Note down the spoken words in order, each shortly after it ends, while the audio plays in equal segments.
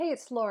Hey,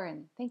 it's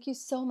Lauren. Thank you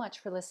so much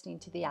for listening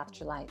to The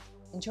Afterlight.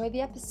 Enjoy the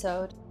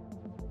episode.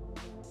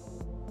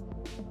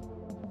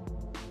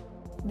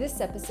 This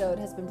episode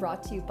has been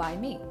brought to you by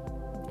me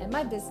and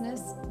my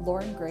business,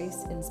 Lauren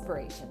Grace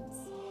Inspirations.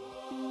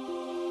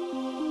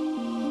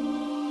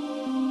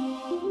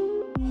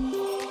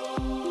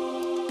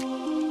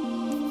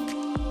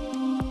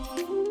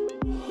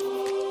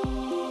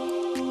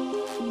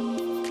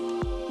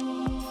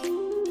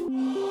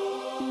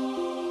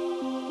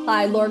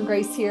 Hi, Lauren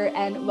Grace here,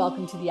 and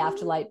welcome to the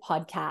Afterlight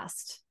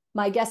podcast.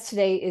 My guest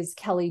today is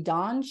Kelly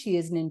Dawn. She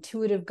is an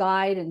intuitive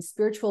guide and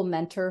spiritual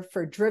mentor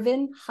for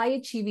driven,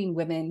 high-achieving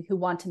women who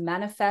want to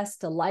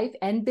manifest a life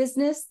and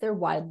business they're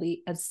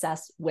widely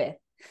obsessed with,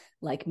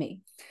 like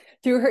me.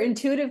 Through her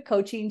intuitive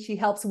coaching, she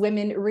helps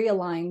women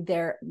realign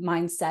their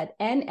mindset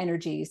and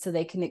energy so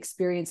they can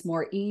experience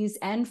more ease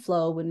and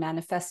flow when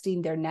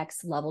manifesting their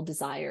next level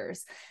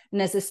desires.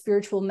 And as a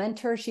spiritual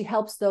mentor, she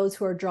helps those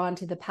who are drawn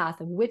to the path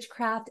of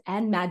witchcraft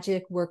and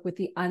magic work with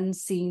the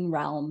unseen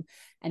realm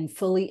and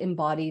fully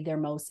embody their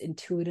most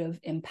intuitive,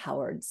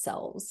 empowered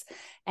selves.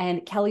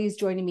 And Kelly is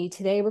joining me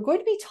today. We're going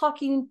to be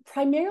talking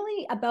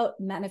primarily about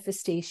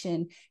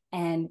manifestation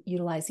and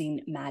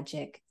utilizing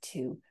magic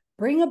to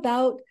bring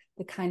about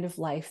the kind of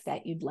life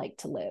that you'd like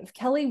to live.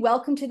 Kelly,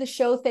 welcome to the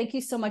show. Thank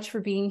you so much for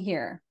being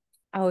here.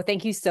 Oh,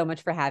 thank you so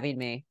much for having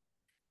me.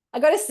 I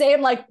got to say,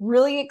 I'm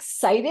really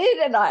excited,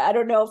 and I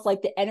don't know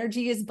if the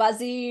energy is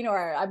buzzing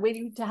or I'm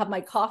waiting to have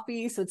my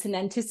coffee. So it's an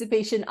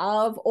anticipation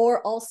of,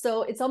 or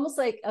also it's almost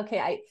like,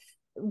 okay,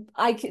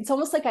 it's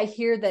almost like I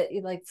hear that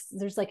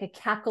there's a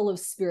cackle of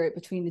spirit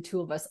between the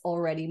two of us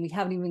already, and we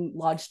haven't even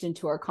launched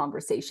into our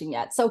conversation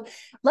yet. So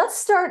let's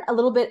start a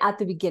little bit at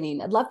the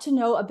beginning. I'd love to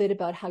know a bit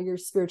about how your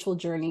spiritual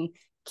journey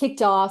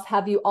kicked off.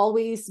 Have you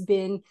always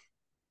been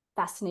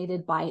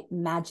fascinated by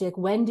magic?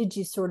 When did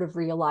you sort of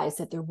realize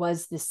that there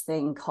was this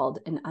thing called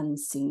an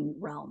unseen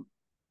realm?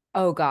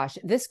 Oh gosh,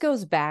 this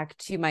goes back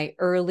to my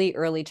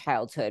early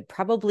childhood,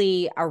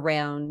 probably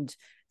around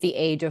the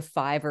age of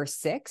 5 or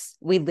 6.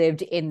 We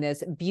lived in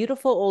this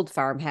beautiful old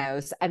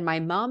farmhouse, and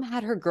my mom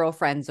had her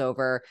girlfriends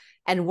over,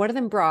 and one of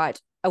them brought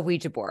a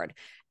Ouija board.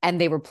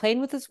 And they were playing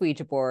with this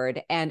Ouija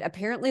board, and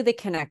apparently they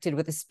connected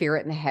with a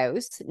spirit in the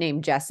house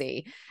named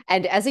Jessie.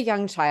 And as a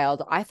young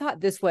child, I thought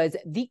this was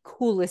the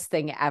coolest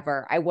thing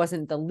ever. I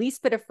wasn't the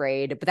least bit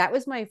afraid, but that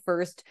was my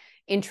first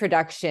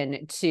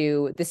introduction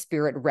to the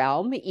spirit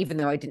realm, even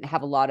though I didn't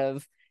have a lot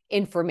of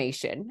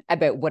information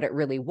about what it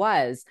really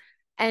was.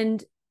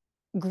 And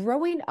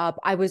growing up,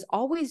 I was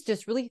always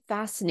just really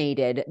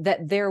fascinated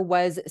that there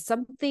was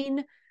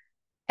something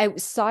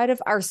outside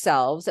of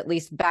ourselves. At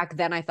least back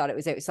then I thought it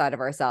was outside of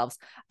ourselves,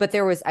 but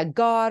there was a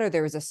God, or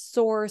there was a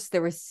source,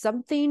 there was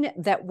something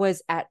that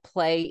was at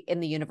play in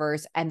the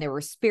universe, and there were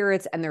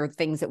spirits, and there were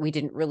things that we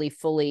didn't really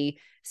fully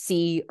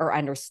see or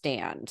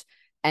understand.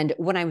 And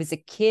when I was a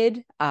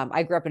kid,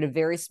 I grew up in a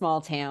very small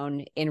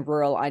town in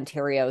rural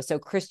Ontario, so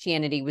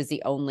Christianity was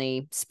the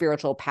only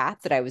spiritual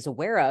path that I was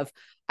aware of.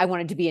 I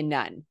wanted to be a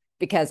nun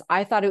because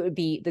I thought it would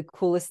be the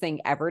coolest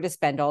thing ever to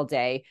spend all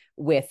day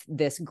with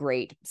this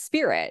great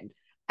spirit.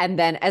 And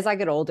then as I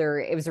got older,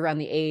 it was around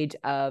the age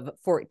of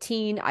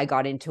 14, I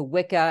got into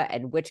Wicca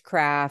and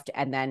witchcraft,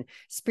 and then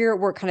spirit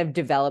work kind of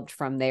developed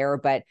from there.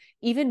 But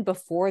even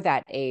before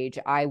that age,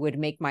 I would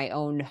make my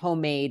own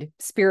homemade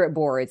spirit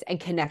boards and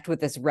connect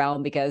with this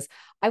realm, because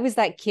I was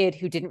that kid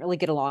who didn't really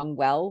get along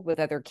well with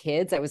other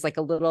kids. I was like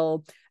a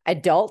little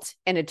adult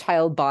in a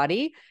child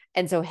body.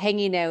 And so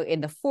hanging out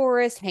in the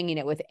forest, hanging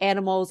out with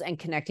animals, and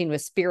connecting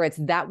with spirits,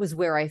 that was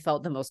where I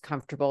felt the most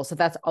comfortable. So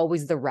that's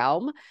always the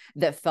realm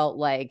that felt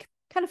like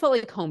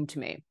home to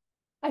me.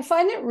 I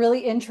find it really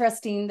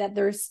interesting that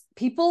there's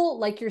people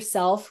like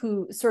yourself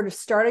who sort of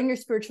start on your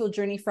spiritual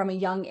journey from a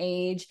young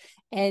age,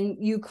 and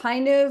you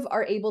kind of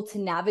are able to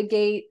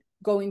navigate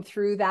going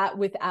through that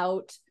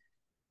without,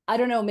 I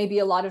don't know, maybe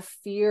a lot of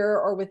fear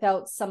or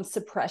without some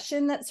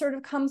suppression that sort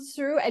of comes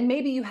through. And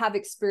maybe you have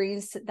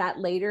experienced that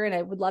later, and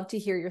I would love to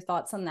hear your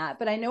thoughts on that.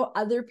 But I know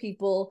other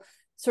people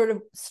sort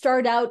of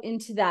start out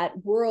into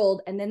that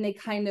world and then they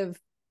kind of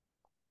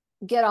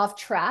get off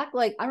track.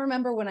 Like I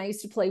remember when I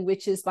used to play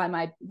witches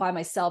by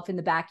myself in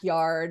the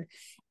backyard,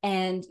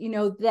 and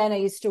then I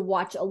used to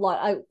watch a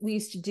lot. We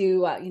used to do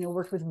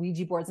work with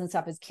Ouija boards and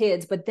stuff as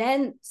kids, but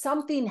then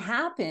something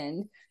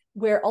happened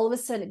where all of a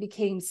sudden it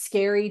became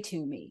scary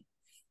to me,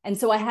 and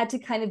so I had to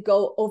kind of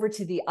go over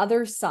to the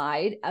other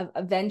side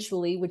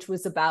eventually, which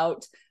was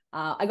about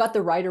I got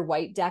the Rider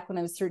White deck when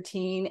I was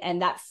 13,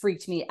 and that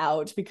freaked me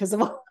out because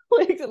of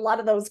a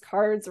lot of those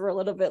cards were a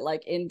little bit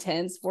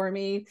intense for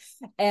me,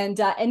 and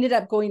ended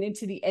up going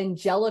into the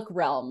angelic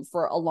realm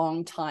for a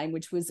long time,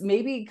 which was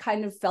maybe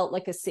kind of felt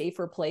like a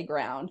safer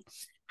playground.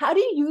 How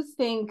do you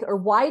think, or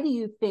why do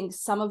you think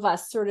some of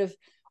us sort of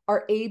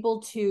are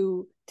able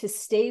to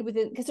stay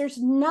within, because there's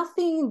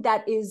nothing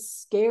that is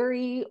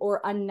scary or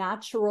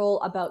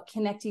unnatural about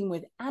connecting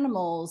with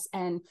animals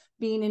and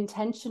being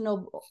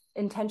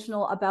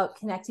intentional about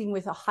connecting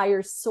with a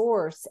higher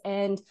source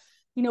and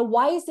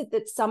why is it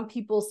that some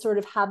people sort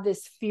of have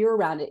this fear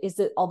around it? Is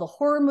it all the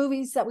horror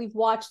movies that we've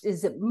watched?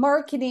 Is it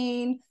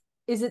marketing?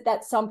 Is it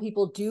that some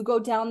people do go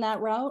down that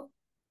route?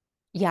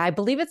 Yeah, I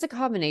believe it's a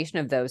combination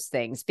of those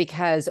things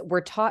because we're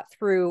taught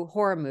through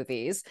horror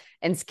movies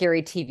and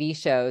scary TV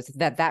shows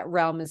that that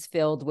realm is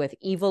filled with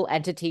evil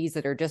entities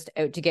that are just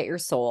out to get your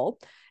soul.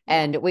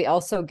 Yeah. And we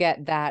also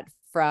get that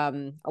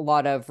from a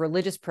lot of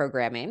religious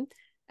programming.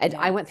 And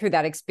I Yeah. went through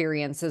that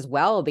experience as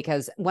well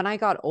because when I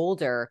got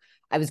older,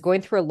 I was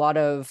going through a lot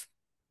of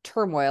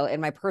turmoil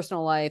in my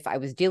personal life. I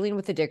was dealing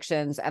with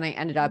addictions and I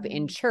ended up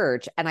in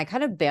church, and I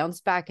kind of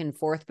bounced back and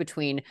forth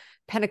between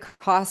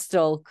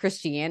Pentecostal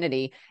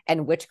Christianity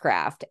and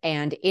witchcraft.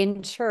 And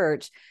in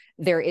church,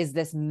 there is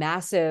this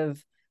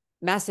massive,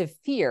 massive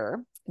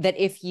fear that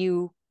if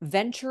you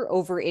venture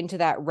over into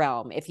that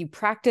realm, if you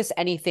practice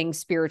anything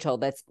spiritual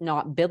that's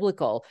not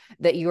biblical,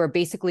 that you are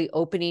basically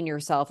opening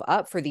yourself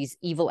up for these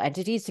evil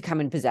entities to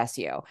come and possess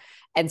you.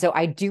 And so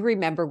I do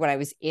remember when I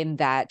was in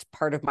that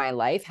part of my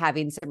life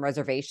having some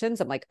reservations.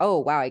 I'm like, oh,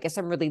 wow, I guess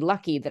I'm really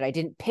lucky that I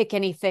didn't pick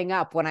anything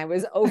up when I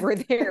was over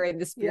there in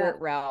the Yeah. spirit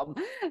realm.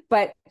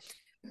 But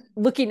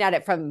looking at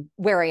it from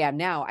where I am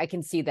now, I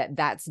can see that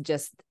that's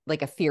just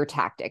like a fear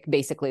tactic,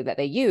 basically, that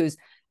they use.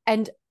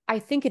 And I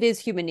think it is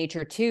human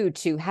nature too,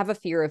 to have a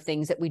fear of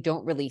things that we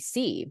don't really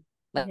see.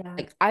 Yeah.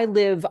 Like I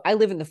live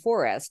in the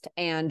forest,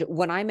 and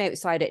when I'm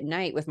outside at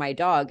night with my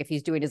dog, if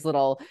he's doing his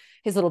little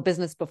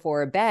business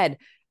before bed,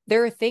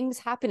 there are things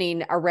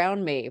happening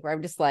around me where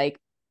I'm just like,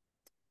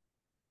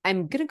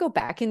 I'm going to go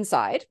back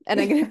inside and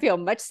I'm going to feel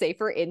much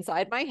safer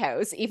inside my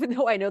house, even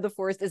though I know the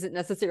forest isn't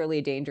necessarily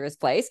a dangerous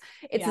place.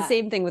 It's the Yeah.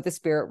 same thing with the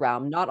spirit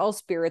realm. Not all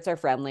spirits are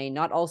friendly.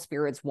 Not all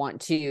spirits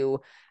want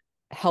to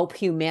help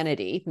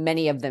humanity.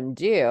 Many of them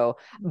do.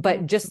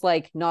 But Mhm. just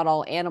like not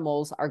all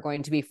animals are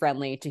going to be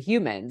friendly to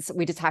humans,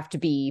 we just have to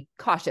be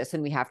cautious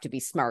and we have to be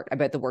smart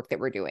about the work that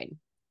we're doing.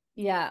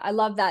 Yeah, I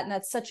love that. And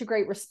that's such a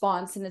great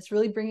response. And it's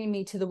really bringing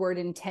me to the word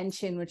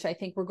intention, which I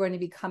think we're going to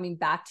be coming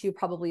back to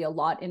probably a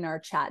lot in our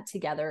chat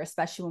together,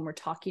 especially when we're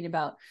talking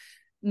about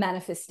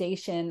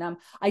manifestation.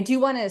 I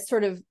do want to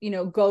sort of,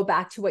 go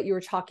back to what you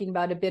were talking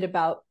about a bit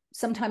about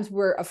sometimes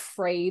we're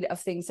afraid of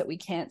things that we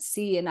can't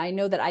see. And I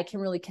know that I can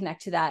really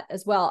connect to that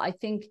as well. I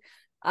think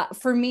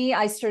for me,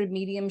 I started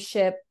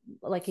mediumship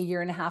like a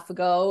year and a half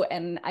ago,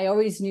 and I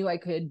always knew I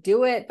could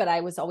do it, but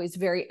I was always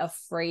very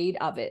afraid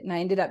of it. And I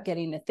ended up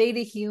getting a theta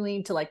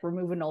healing to like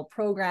remove an old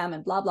program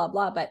and blah, blah,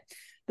 blah. But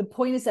the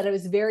point is that I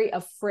was very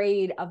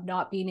afraid of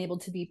not being able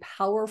to be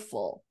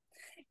powerful.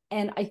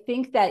 And I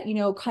think that,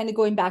 kind of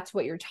going back to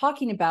what you're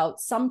talking about,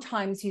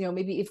 sometimes,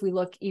 maybe if we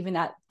look even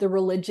at the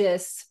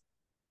religious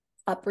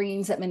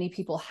upbringings that many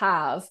people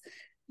have,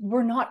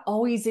 we're not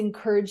always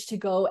encouraged to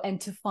go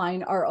and to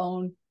find our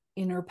own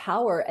inner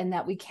power, and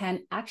that we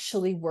can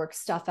actually work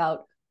stuff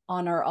out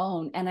on our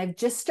own. And I've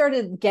just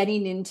started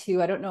getting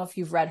into, I don't know if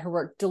you've read her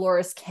work,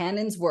 Dolores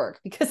Cannon's work,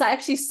 because I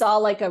actually saw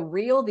like a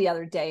reel the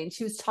other day and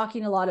she was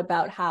talking a lot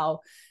about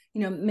how,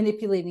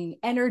 manipulating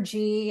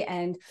energy.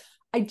 And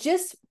I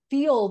just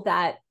feel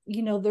that,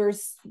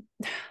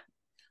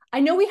 I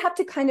know we have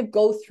to kind of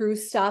go through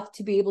stuff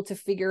to be able to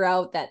figure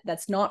out that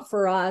that's not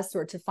for us,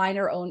 or to find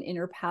our own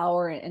inner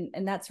power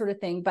and that sort of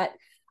thing. But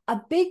a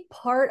big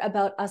part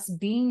about us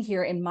being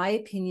here, in my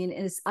opinion,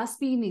 is us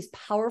being these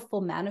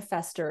powerful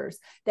manifestors,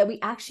 that we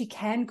actually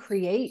can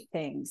create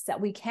things, that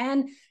we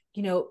can,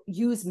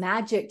 use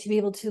magic to be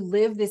able to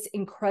live this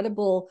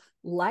incredible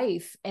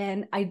life.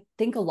 And I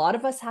think a lot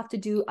of us have to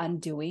do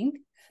undoing.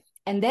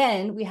 And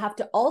then we have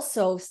to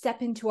also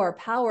step into our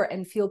power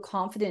and feel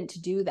confident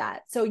to do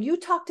that. So you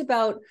talked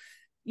about,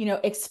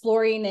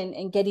 exploring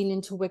and getting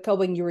into Wicca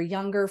when you were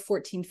younger,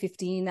 14,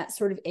 15, that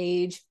sort of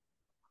age.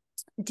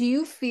 Do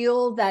you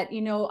feel that,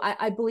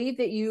 I believe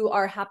that you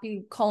are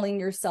happy calling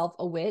yourself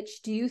a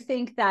witch. Do you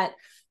think that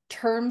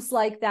terms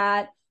like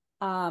that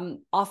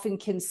often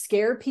can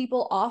scare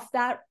people off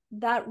that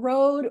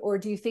road? Or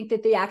do you think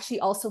that they actually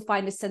also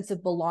find a sense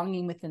of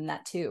belonging within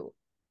that too?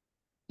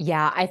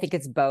 Yeah, I think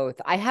it's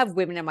both. I have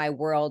women in my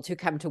world who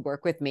come to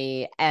work with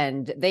me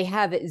and they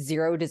have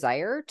zero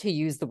desire to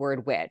use the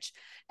word witch.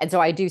 And so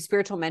I do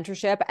spiritual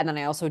mentorship and then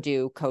I also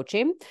do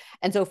coaching.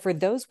 And so for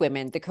those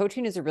women, the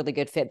coaching is a really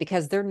good fit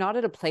because they're not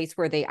at a place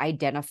where they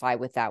identify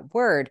with that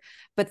word.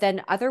 But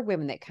then other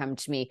women that come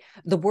to me,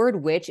 the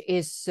word witch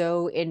is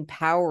so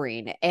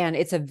empowering and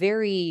it's a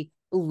very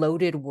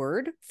loaded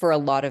word for a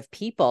lot of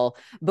people.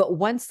 But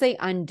once they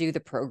undo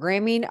the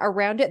programming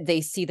around it,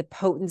 they see the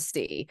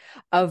potency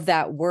of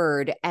that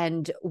word.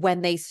 And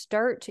when they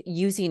start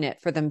using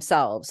it for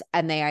themselves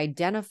and they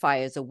identify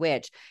as a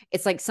witch,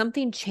 it's like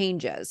something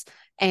changes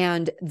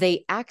and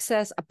they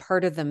access a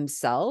part of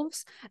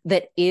themselves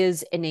that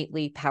is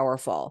innately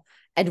powerful.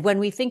 And when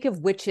we think of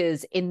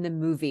witches in the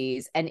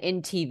movies and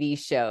in TV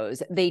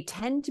shows, they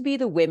tend to be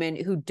the women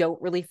who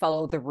don't really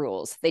follow the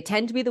rules. They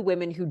tend to be the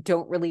women who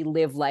don't really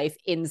live life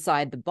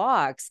inside the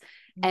box.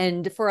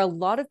 And for a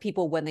lot of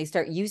people, when they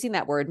start using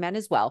that word, men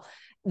as well,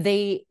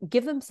 they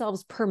give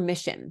themselves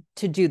permission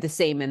to do the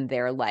same in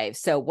their life.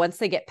 So once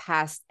they get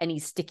past any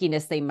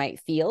stickiness they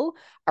might feel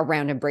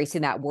around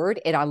embracing that word,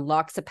 it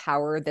unlocks a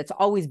power that's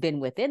always been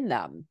within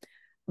them.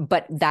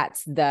 But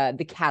that's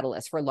the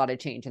catalyst for a lot of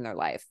change in their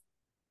life.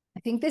 I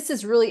think this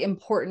is really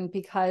important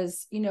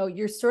because, you know,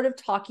 you're sort of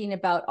talking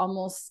about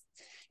almost,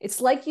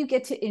 it's like you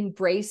get to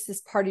embrace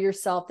this part of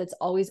yourself that's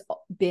always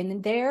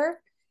been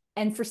there.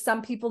 And for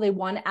some people, they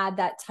want to add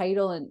that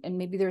title, and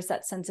maybe there's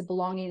that sense of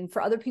belonging. And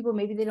for other people,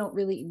 maybe they don't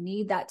really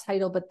need that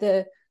title, but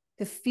the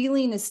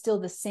feeling is still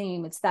the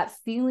same. It's that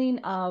feeling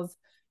of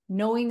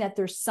knowing that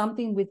there's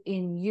something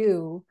within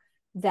you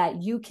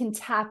that you can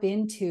tap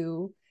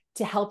into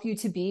to help you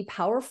to be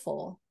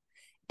powerful.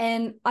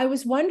 And I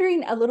was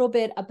wondering a little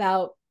bit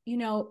about, you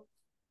know,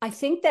 I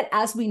think that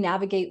as we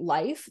navigate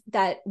life,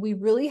 that we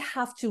really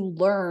have to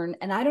learn.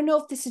 And I don't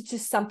know if this is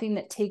just something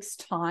that takes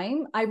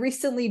time. I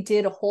recently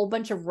did a whole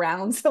bunch of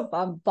rounds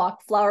of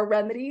Bach flower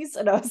remedies,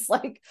 and I was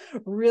like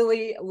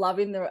really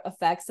loving the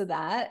effects of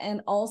that.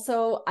 And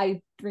also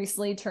I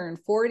recently turned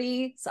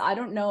 40. So I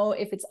don't know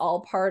if it's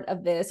all part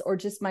of this or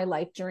just my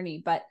life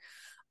journey, but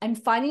I'm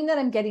finding that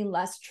I'm getting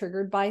less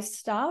triggered by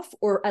stuff,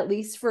 or at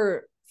least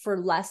for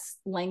less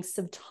lengths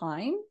of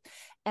time.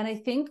 And I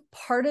think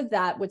part of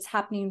that, what's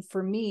happening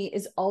for me,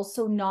 is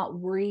also not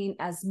worrying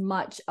as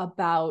much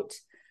about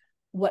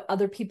what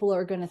other people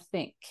are going to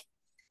think.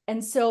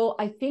 And so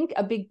I think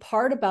a big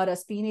part about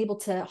us being able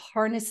to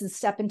harness and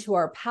step into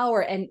our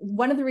power, and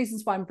one of the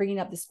reasons why I'm bringing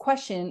up this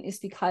question is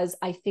because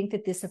I think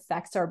that this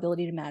affects our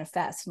ability to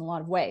manifest in a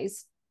lot of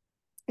ways,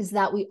 is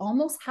that we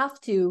almost have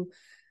to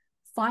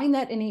find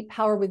that innate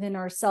power within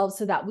ourselves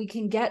so that we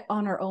can get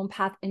on our own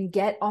path and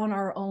get on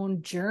our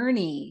own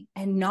journey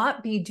and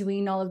not be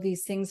doing all of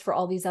these things for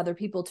all these other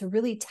people, to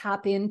really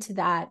tap into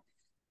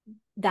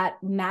that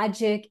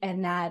magic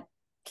and that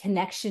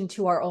connection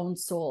to our own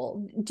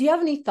soul. Do you have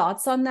any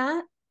thoughts on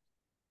that?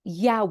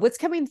 Yeah, what's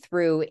coming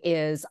through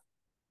is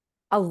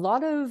a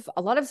lot of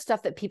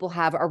stuff that people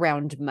have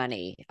around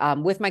money.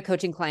 With my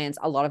coaching clients,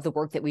 a lot of the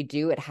work that we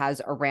do, it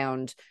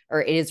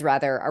is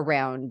rather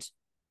around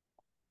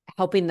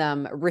helping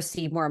them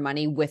receive more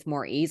money with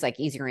more ease, like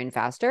easier and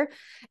faster.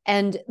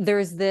 And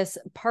there's this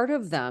part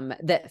of them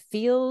that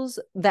feels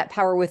that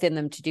power within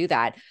them to do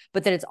that,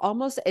 but then it's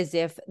almost as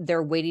if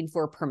they're waiting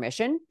for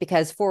permission,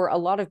 because for a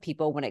lot of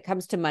people, when it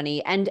comes to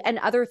money and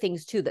other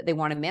things too that they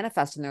want to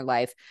manifest in their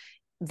life,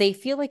 they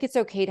feel like it's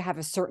okay to have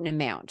a certain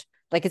amount.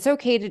 Like it's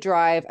okay to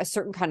drive a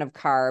certain kind of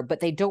car, but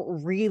they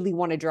don't really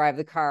want to drive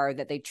the car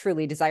that they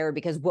truly desire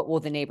because what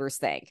will the neighbors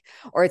think?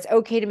 Or it's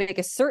okay to make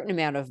a certain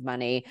amount of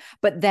money,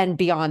 but then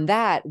beyond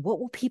that, what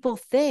will people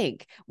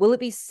think? Will it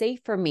be safe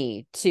for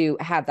me to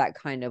have that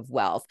kind of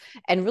wealth?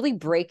 And really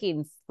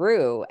breaking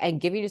through and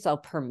giving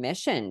yourself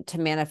permission to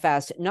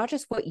manifest not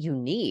just what you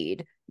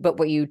need, but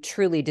what you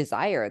truly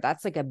desire.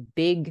 That's like a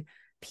big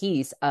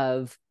piece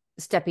of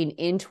stepping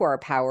into our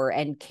power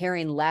and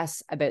caring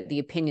less about the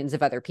opinions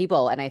of other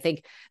people. And I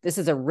think this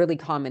is a really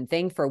common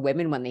thing for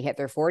women when they hit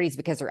their 40s,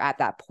 because they're at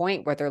that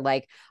point where they're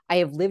like, I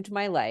have lived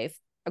my life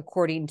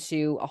according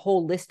to a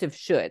whole list of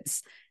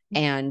shoulds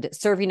and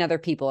serving other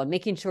people and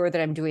making sure that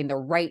I'm doing the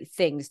right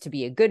things to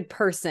be a good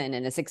person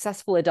and a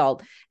successful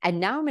adult. And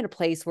now I'm in a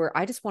place where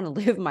I just want to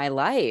live my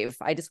life.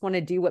 I just want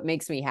to do what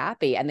makes me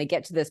happy. And they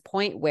get to this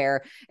point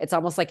where it's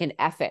almost like an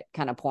F it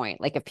kind of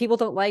point. Like if people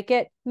don't like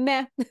it,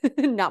 meh,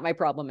 not my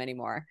problem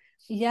anymore.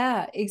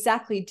 Yeah,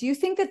 exactly. Do you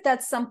think that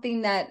that's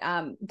something that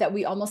that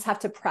we almost have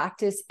to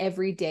practice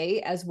every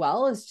day as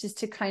well, is just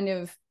to kind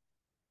of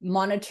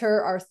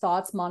monitor our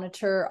thoughts,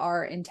 monitor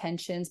our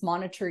intentions,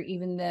 monitor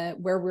even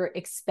where we're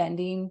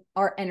expending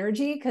our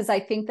energy? Because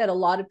I think that a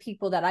lot of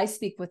people that I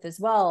speak with as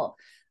well,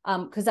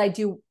 because I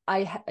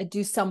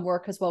do some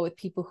work as well with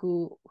people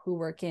who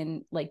work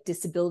in like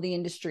disability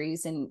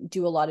industries and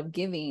do a lot of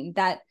giving,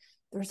 that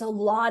there's a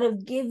lot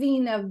of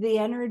giving of the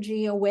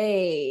energy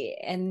away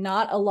and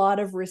not a lot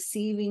of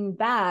receiving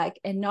back.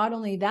 And not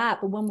only that,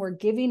 but when we're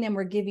giving and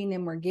we're giving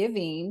and we're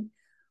giving,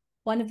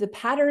 one of the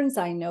patterns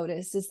I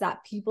notice is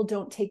that people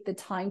don't take the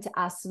time to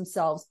ask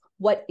themselves,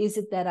 what is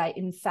it that I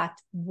in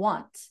fact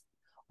want?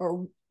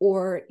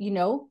 Or, you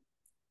know,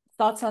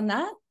 thoughts on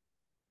that?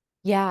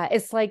 Yeah,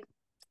 it's like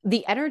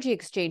the energy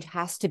exchange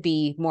has to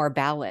be more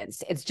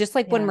balanced. It's just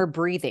like when Yeah. we're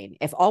breathing.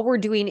 If all we're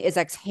doing is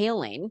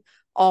exhaling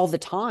all the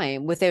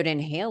time without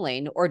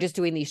inhaling, or just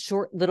doing these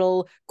short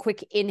little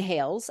quick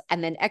inhales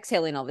and then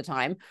exhaling all the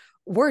time,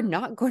 we're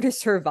not going to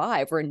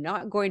survive. We're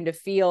not going to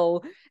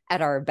feel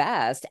at our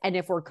best. And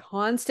if we're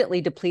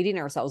constantly depleting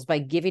ourselves by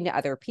giving to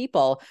other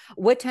people,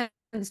 what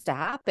tends to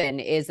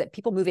happen is that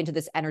people move into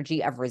this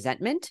energy of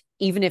resentment,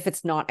 even if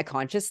it's not a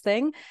conscious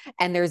thing.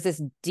 And there's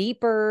this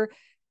deeper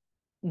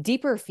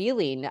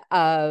feeling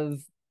of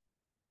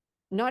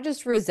not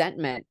just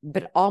resentment,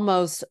 but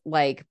almost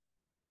like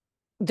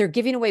they're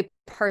giving away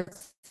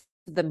parts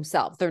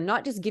themselves. They're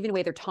not just giving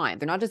away their time.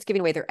 They're not just giving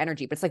away their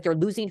energy, but it's like they're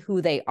losing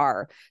who they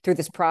are through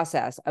this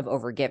process of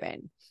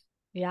overgiving.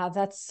 Yeah,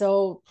 that's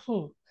so.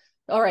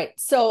 All right.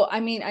 So, I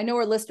mean, I know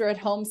our listener at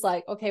home's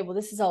like, okay, well,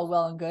 this is all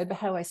well and good, but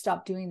how do I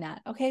stop doing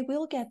that? Okay,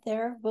 we'll get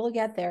there. We'll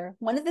get there.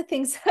 One of the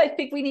things I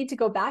think we need to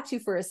go back to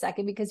for a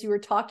second, because you were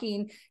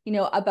talking,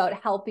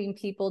 about helping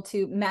people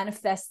to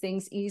manifest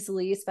things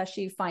easily,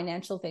 especially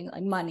financial things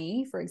like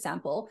money, for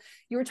example.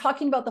 You were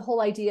talking about the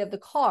whole idea of the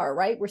car,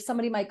 right? Where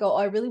somebody might go, oh,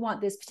 I really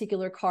want this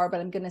particular car,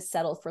 but I'm going to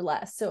settle for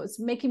less. So it's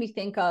making me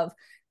think of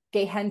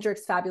Gay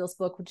Hendricks' fabulous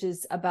book, which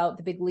is about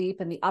the big leap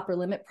and the upper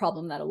limit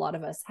problem that a lot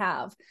of us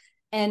have.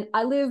 And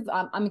I'm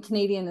a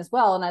Canadian as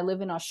well, and I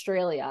live in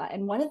Australia.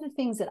 And one of the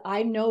things that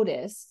I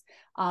noticed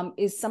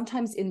is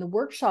sometimes in the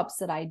workshops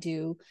that I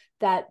do,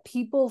 that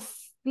people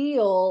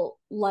feel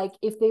like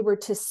if they were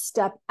to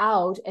step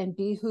out and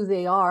be who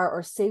they are,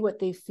 or say what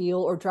they feel,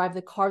 or drive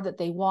the car that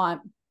they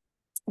want,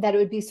 that it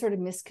would be sort of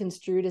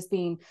misconstrued as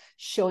being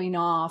showing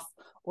off,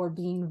 or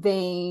being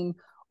vain,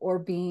 or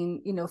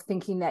being,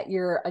 thinking that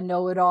you're a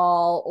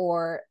know-it-all,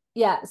 or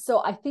yeah.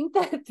 So I think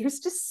that there's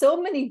just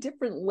so many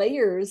different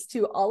layers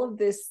to all of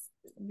this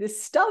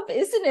stuff,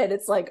 isn't it?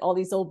 It's like all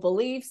these old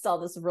beliefs, all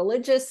this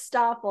religious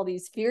stuff, all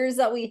these fears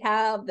that we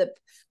have, that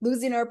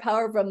losing our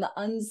power from the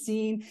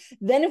unseen.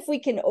 Then if we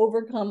can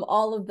overcome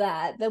all of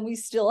that, then we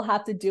still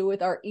have to deal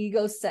with our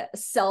ego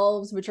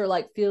selves, which are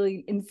like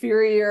feeling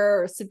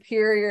inferior or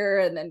superior,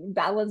 and then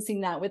balancing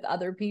that with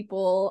other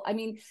people. I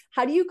mean,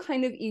 how do you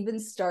kind of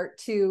even start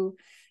to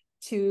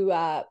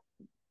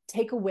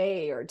take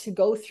away, or to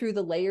go through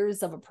the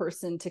layers of a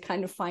person to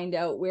kind of find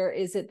out where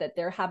is it that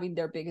they're having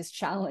their biggest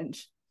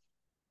challenge?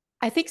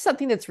 I think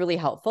something that's really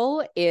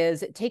helpful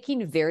is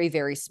taking very,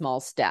 very small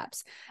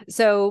steps.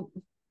 So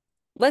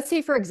let's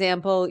say, for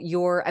example,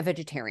 you're a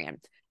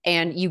vegetarian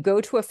and you go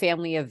to a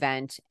family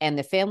event, and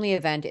the family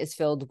event is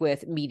filled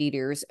with meat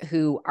eaters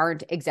who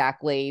aren't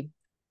exactly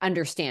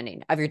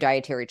understanding of your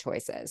dietary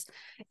choices.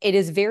 It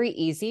is very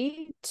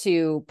easy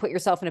to put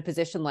yourself in a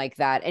position like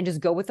that and just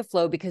go with the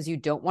flow, because you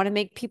don't want to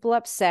make people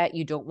upset.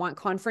 You don't want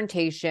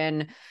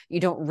confrontation.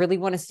 You don't really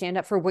want to stand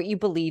up for what you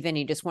believe in.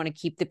 You just want to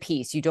keep the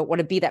peace. You don't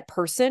want to be that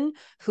person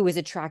who is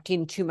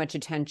attracting too much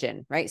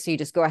attention, right? So you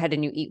just go ahead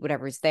and you eat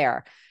whatever's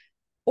there.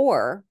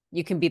 Or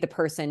you can be the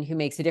person who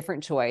makes a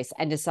different choice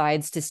and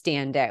decides to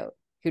stand out,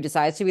 who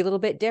decides to be a little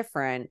bit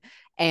different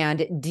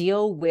and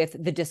deal with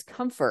the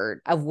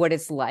discomfort of what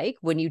it's like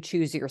when you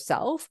choose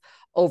yourself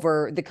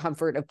over the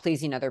comfort of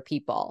pleasing other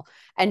people.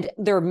 And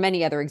there are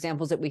many other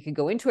examples that we could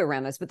go into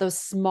around this, but those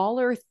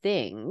smaller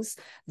things,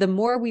 the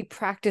more we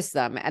practice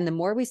them and the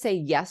more we say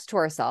yes to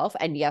ourselves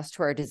and yes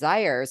to our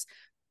desires,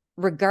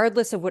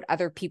 regardless of what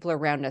other people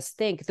around us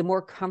think, the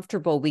more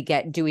comfortable we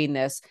get doing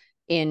this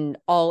in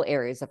all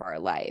areas of our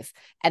life.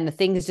 And the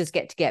things just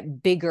get to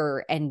get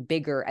bigger and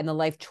bigger, and the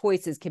life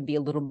choices can be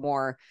a little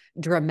more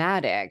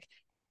dramatic.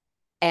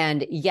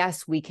 And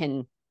yes, we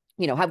can,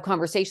 have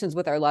conversations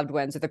with our loved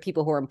ones or the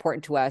people who are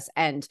important to us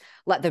and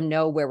let them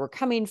know where we're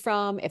coming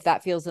from, if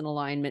that feels in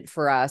alignment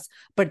for us.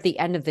 But at the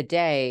end of the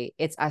day,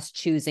 it's us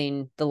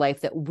choosing the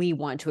life that we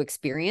want to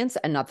experience,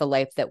 and not the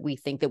life that we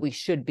think that we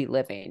should be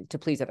living to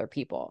please other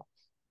people.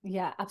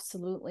 Yeah,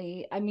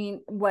 absolutely. I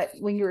mean,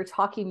 when you were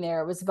talking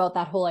there, it was about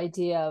that whole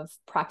idea of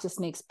practice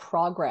makes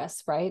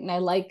progress, right? And I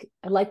like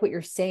what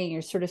you're saying.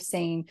 You're sort of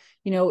saying,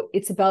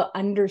 it's about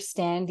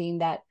understanding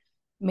that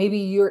maybe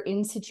you're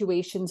in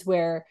situations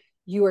where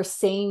you are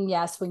saying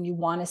yes when you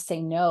want to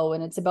say no,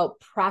 and it's about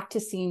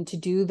practicing to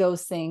do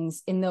those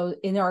things in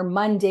our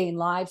mundane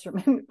lives. Or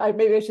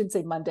maybe I should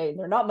say mundane.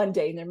 They're not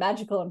mundane. They're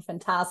magical and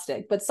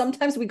fantastic. But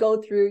sometimes we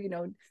go through,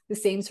 the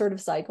same sort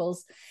of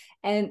cycles,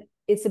 and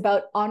it's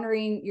about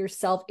honoring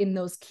yourself in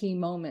those key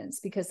moments,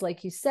 because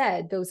like you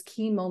said, those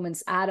key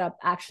moments add up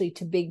actually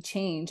to big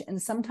change.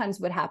 And sometimes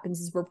what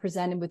happens is we're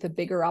presented with a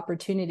bigger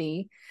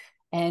opportunity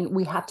and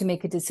we have to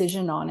make a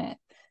decision on it.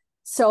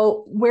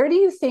 So where do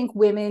you think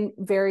women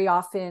very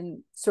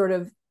often sort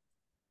of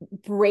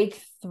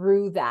break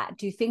through that?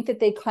 Do you think that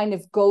they kind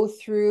of go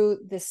through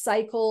the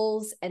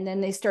cycles and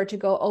then they start to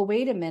go, oh,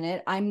 wait a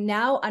minute, I'm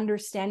now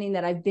understanding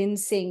that I've been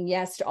saying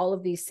yes to all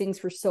of these things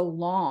for so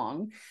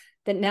long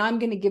that now I'm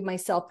going to give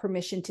myself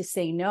permission to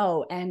say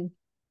no. And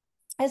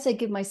as I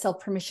give myself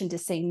permission to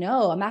say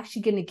no, I'm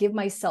actually going to give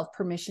myself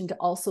permission to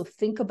also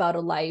think about a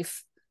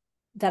life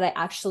that I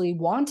actually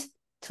want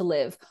to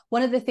live.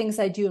 One of the things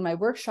I do in my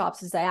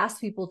workshops is I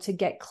ask people to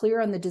get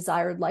clear on the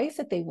desired life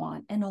that they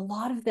want. And a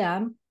lot of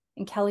them,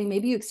 and Kelly,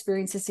 maybe you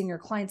experience this in your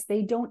clients,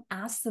 they don't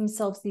ask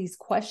themselves these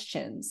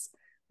questions,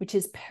 which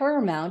is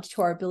paramount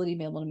to our ability to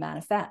be able to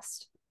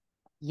manifest.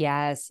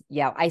 Yes.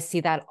 Yeah. I see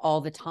that all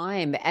the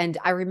time. And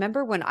I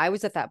remember when I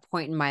was at that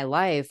point in my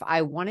life,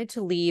 I wanted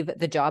to leave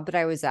the job that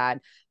I was at.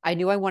 I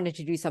knew I wanted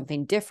to do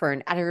something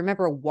different. And I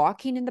remember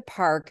walking in the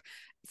park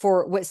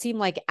for what seemed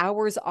like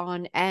hours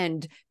on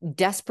end,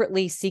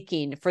 desperately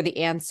seeking for the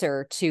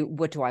answer to,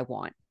 what do I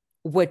want?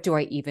 What do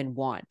I even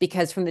want?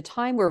 Because from the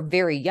time we're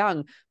very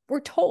young, we're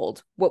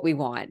told what we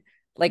want.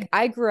 Like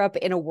I grew up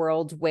in a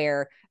world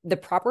where the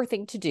proper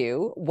thing to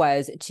do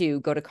was to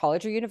go to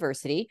college or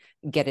university,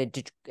 get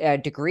a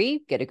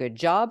degree, get a good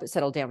job,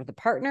 settle down with a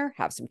partner,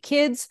 have some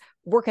kids,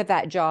 work at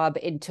that job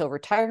until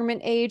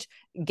retirement age,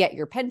 get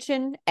your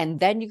pension, and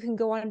then you can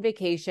go on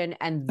vacation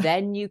and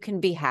then you can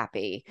be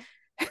happy.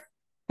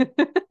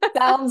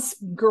 Sounds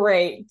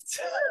great.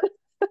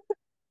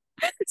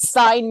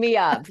 Sign me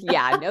up.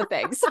 Yeah, no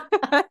thanks.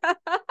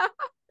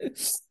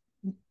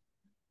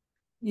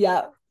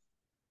 Yeah.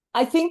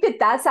 I think that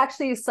that's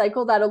actually a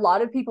cycle that a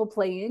lot of people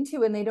play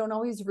into and they don't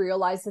always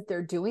realize that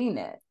they're doing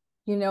it,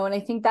 you know, and I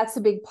think that's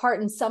a big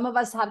part. And some of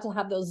us have to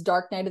have those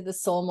dark night of the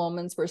soul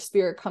moments where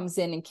spirit comes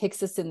in and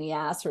kicks us in the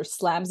ass or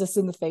slams us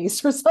in the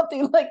face or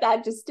something like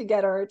that just to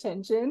get our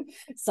attention.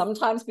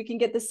 Sometimes we can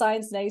get the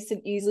signs nice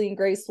and easily and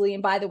gracefully.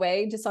 And by the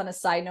way, just on a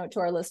side note to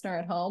our listener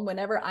at home,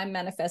 whenever I'm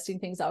manifesting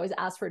things, I always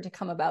ask for it to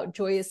come about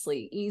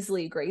joyously,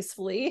 easily,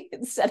 gracefully,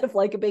 instead of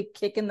like a big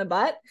kick in the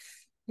butt,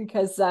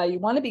 because you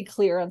want to be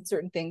clear on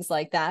certain things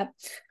like that.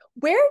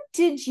 Where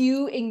did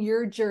you in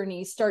your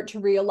journey start to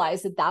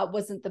realize that that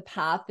wasn't the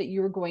path that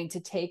you were going to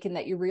take and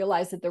that you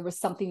realized that there was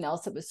something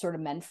else that was sort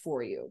of meant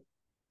for you?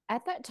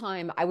 At that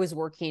time, I was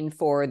working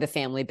for the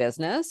family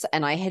business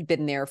and I had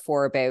been there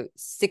for about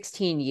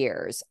 16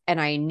 years. And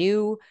I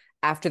knew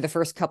after the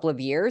first couple of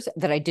years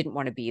that I didn't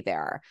want to be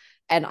there.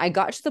 And I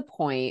got to the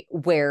point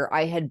where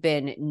I had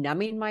been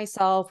numbing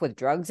myself with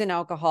drugs and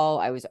alcohol.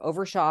 I was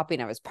over shopping.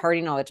 I was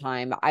partying all the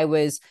time. I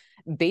was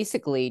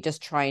basically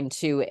just trying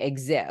to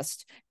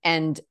exist.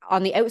 And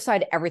on the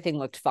outside, everything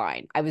looked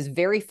fine. I was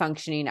very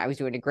functioning. I was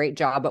doing a great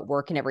job at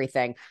work and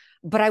everything.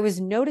 But I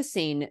was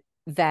noticing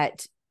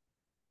that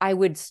I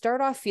would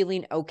start off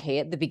feeling okay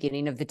at the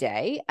beginning of the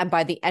day. And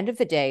by the end of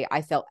the day,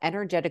 I felt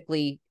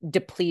energetically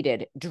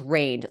depleted,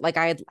 drained, like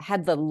I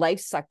had the life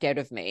sucked out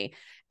of me.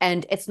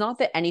 And it's not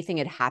that anything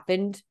had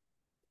happened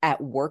at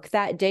work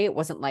that day. It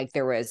wasn't like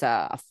there was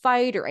a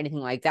fight or anything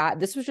like that.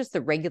 This was just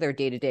the regular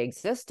day-to-day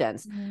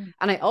existence.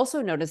 And I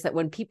also noticed that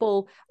when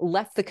people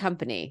left the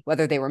company,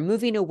 whether they were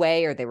moving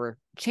away or they were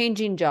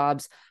changing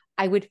jobs,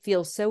 I would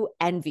feel so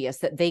envious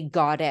that they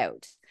got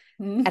out.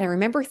 And I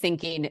remember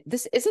thinking,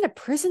 this isn't a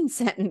prison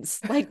sentence.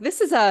 Like,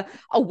 this is a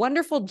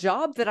wonderful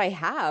job that I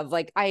have.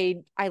 Like,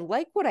 I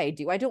like what I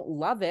do. I don't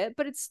love it,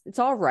 but it's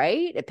all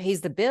right. It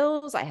pays the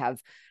bills. I have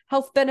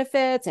health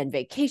benefits and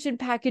vacation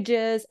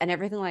packages and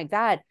everything like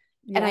that.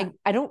 Yeah. And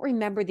I don't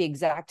remember the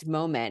exact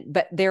moment,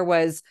 but there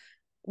was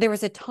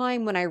a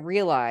time when I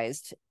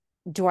realized,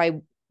 do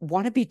I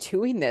want to be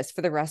doing this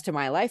for the rest of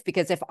my life?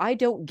 Because if I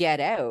don't get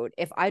out,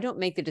 if I don't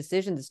make the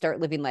decision to start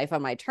living life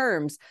on my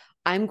terms,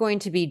 I'm going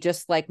to be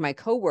just like my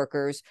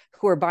coworkers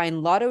who are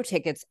buying lotto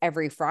tickets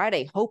every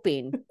Friday,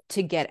 hoping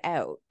to get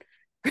out.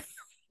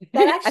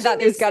 That actually I thought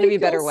there's got to be a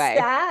better way.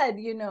 Sad,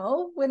 you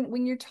know,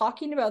 when you're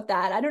talking about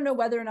that. I don't know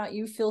whether or not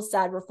you feel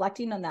sad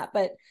reflecting on that,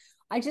 but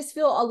I just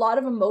feel a lot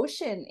of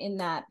emotion in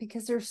that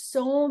because there's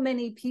so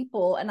many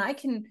people, and I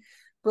can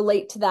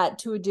relate to that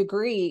to a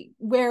degree,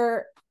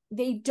 where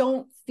they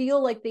don't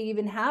feel like they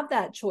even have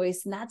that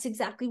choice. And that's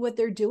exactly what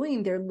they're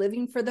doing. They're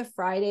living for the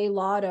Friday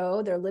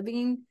lotto. They're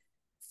living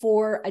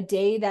for a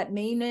day that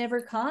may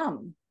never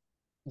come.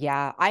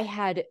 Yeah, I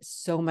had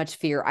so much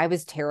fear. I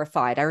was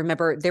terrified. I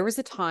remember there was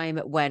a time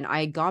when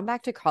I had gone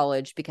back to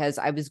college because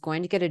I was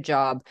going to get a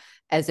job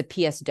as a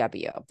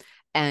PSW.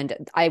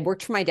 And I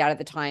worked for my dad at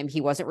the time.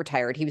 He wasn't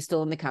retired. He was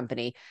still in the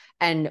company.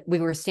 And we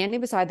were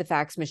standing beside the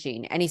fax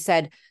machine. And he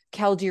said,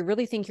 "Kel, do you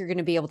really think you're going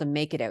to be able to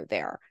make it out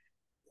there?"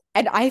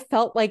 And I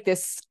felt like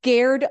this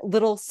scared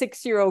little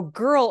 6-year-old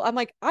girl. I'm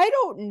like, I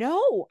don't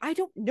know. I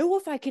don't know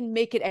if I can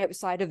make it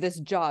outside of this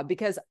job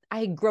because I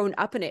had grown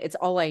up in it. It's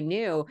all I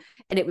knew.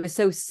 And it was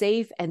so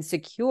safe and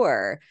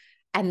secure.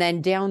 And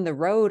then down the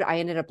road, I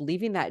ended up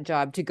leaving that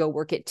job to go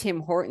work at Tim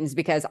Hortons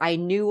because I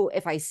knew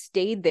if I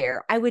stayed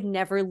there, I would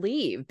never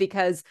leave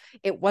because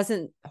it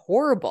wasn't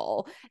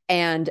horrible.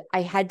 And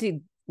I had to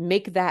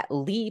make that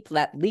leap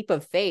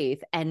of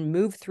faith and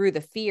move through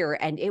the fear.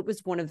 And it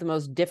was one of the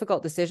most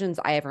difficult decisions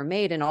I ever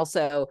made. And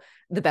also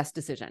the best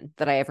decision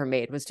that I ever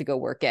made was to go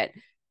work at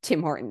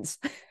Tim Hortons.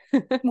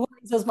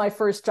 Hortons was my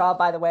first job,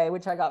 by the way,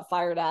 which I got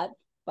fired at,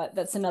 but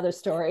that's another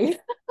story.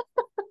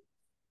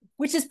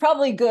 Which is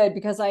probably good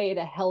because I ate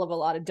a hell of a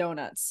lot of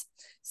donuts.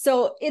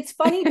 So it's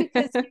funny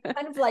because you're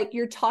kind of like,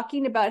 you're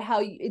talking about how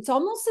it's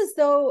almost as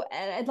though,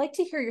 and I'd like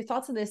to hear your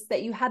thoughts on this,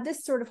 that you had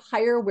this sort of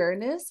higher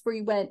awareness where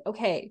you went,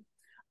 okay,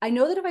 I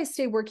know that if I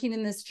stay working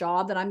in this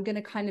job, that I'm going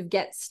to kind of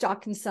get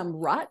stuck in some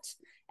rut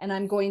and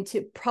I'm going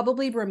to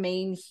probably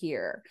remain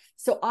here.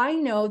 So I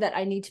know that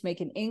I need to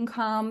make an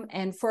income.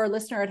 And for our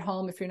listener at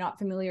home, if you're not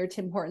familiar,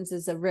 Tim Hortons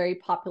is a very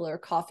popular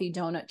coffee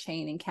donut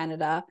chain in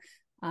Canada.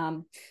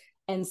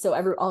 And so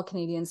all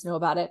Canadians know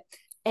about it.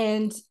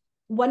 And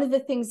one of the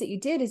things that you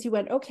did is you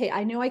went, okay,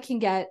 I know I can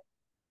get,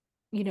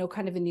 you know,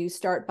 kind of a new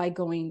start by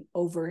going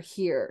over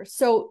here.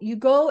 So you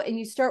go and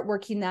you start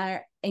working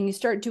there and you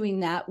start doing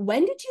that.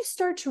 When did you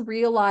start to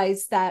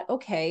realize that,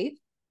 okay,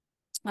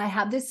 I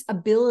have this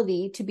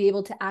ability to be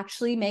able to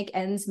actually make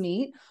ends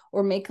meet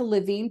or make a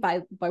living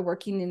by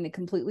working in a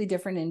completely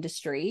different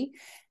industry.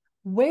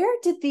 Where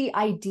did the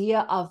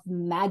idea of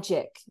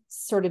magic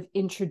sort of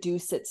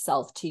introduce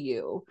itself to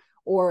you?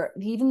 Or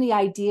even the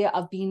idea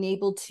of being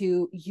able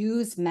to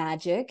use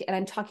magic, and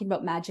I'm talking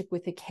about magic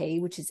with a K,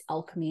 which is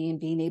alchemy, and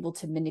being able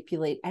to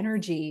manipulate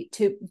energy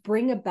to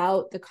bring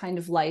about the kind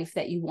of life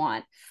that you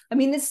want. I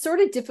mean, it's sort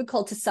of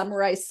difficult to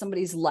summarize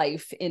somebody's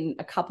life in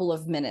a couple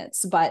of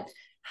minutes, but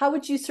how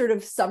would you sort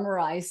of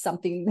summarize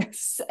something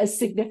as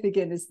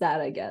significant as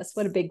that, I guess?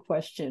 What a big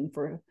question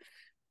for,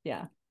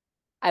 yeah.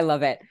 I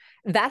love it.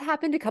 That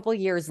happened a couple of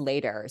years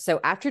later. So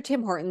after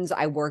Tim Hortons,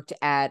 I worked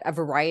at a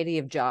variety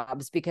of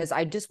jobs because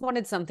I just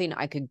wanted something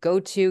I could go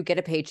to, get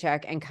a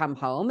paycheck, and come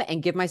home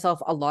and give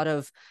myself a lot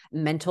of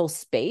mental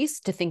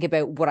space to think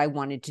about what I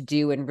wanted to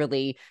do and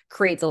really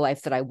create the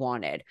life that I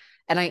wanted.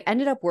 And I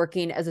ended up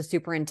working as a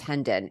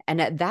superintendent.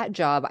 And at that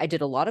job, I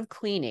did a lot of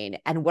cleaning.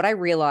 And what I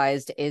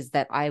realized is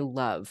that I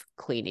love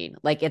cleaning.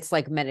 Like, it's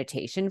like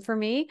meditation for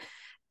me.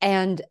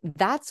 And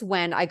that's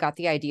when I got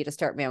the idea to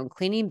start my own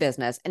cleaning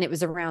business. And it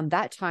was around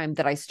that time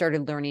that I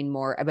started learning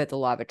more about the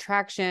law of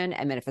attraction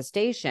and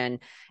manifestation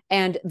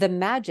and the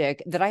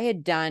magic that I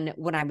had done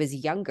when I was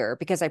younger,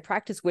 because I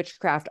practiced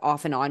witchcraft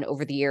off and on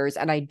over the years.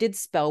 And I did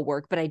spell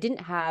work, but I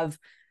didn't have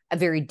a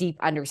very deep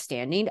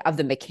understanding of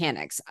the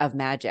mechanics of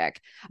magic.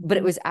 But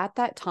it was at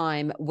that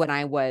time when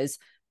I was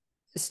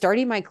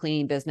starting my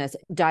cleaning business,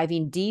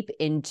 diving deep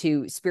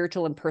into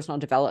spiritual and personal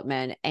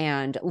development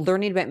and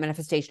learning about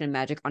manifestation and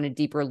magic on a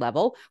deeper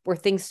level, where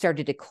things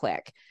started to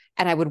click.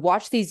 And I would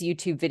watch these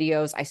YouTube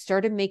videos. I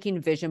started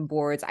making vision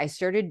boards. I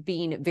started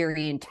being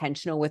very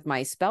intentional with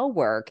my spell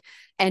work,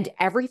 and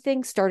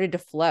everything started to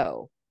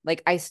flow.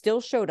 Like, I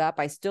still showed up.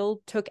 I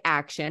still took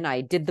action.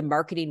 I did the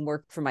marketing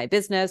work for my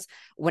business,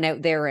 went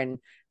out there and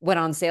went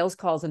on sales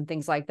calls and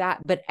things like that.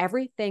 But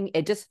everything,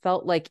 it just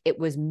felt like it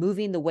was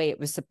moving the way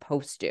it was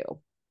supposed to.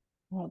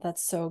 Oh,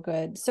 that's so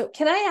good. So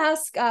can I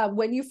ask,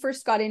 when you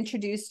first got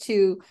introduced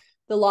to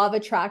the law of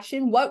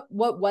attraction, what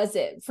was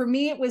it? For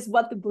me, it was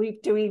What the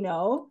Bleep Do We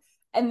Know?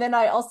 And then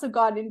I also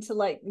got into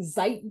like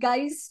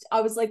Zeitgeist. I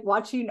was like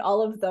watching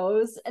all of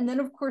those. And then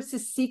of course The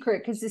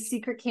Secret, because The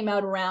Secret came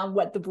out around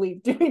What the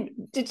Bleep Do We Know.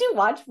 Did you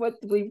watch What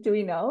the Bleep Do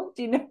We Know?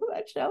 Do you know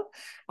that show?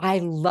 I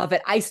love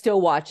it. I still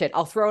watch it.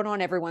 I'll throw it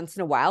on every once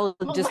in a while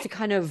Oh just my to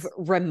kind of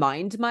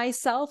remind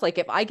myself. Like,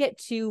 if I get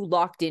too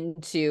locked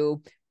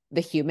into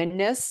the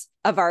humanness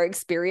of our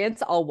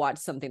experience, I'll watch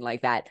something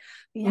like that.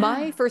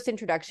 My yeah. first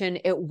introduction,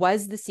 it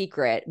was The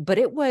Secret, but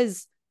it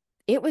was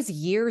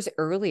years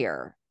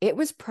earlier. It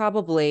was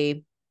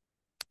probably,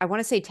 I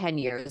want to say 10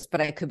 years,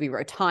 but I could be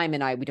right. Time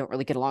and we don't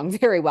really get along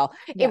very well.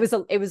 Yeah.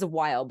 It was a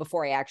while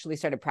before I actually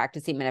started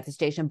practicing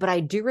manifestation, but I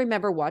do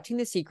remember watching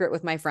The Secret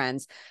with my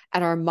friends,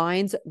 and our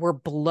minds were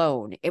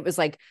blown. It was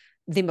like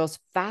the most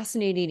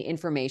fascinating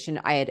information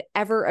I had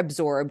ever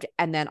absorbed.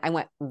 And then I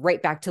went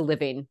right back to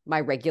living my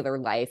regular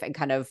life and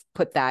kind of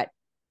put that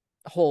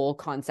whole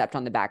concept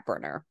on the back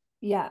burner.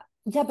 Yeah.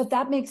 Yeah, but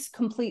that makes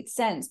complete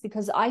sense,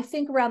 because I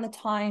think around the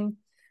time,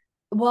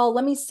 well,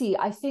 let me see.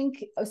 I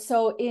think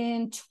so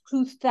in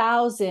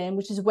 2000,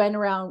 which is when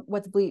around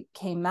What the Bleep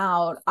came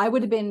out, I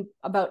would have been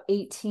about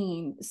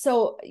 18.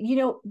 So,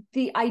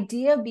 the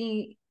idea of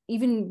me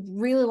even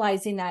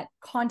realizing that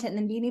content and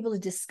then being able to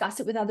discuss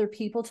it with other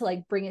people to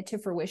like bring it to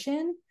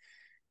fruition.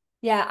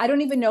 Yeah, I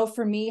don't even know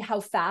for me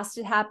how fast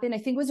it happened. I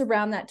think it was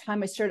around that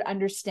time I started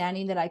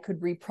understanding that I could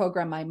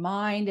reprogram my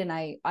mind, and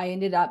I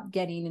ended up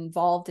getting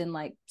involved in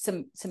like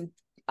some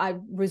I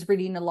was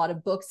reading a lot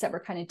of books that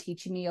were kind of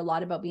teaching me a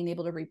lot about being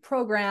able to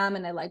reprogram,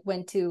 and I like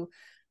went to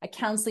a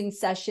counseling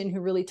session who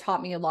really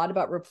taught me a lot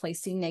about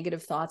replacing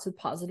negative thoughts with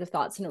positive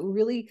thoughts, and it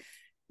really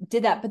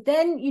did that. But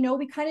then,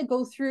 we kind of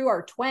go through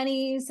our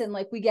 20s and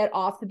like we get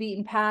off the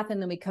beaten path,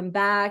 and then we come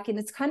back, and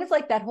it's kind of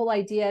like that whole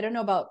idea. I don't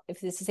know about if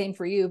this is the same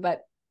for you,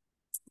 but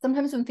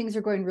sometimes when things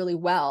are going really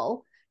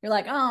well, you're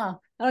like, I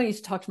don't need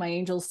to talk to my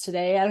angels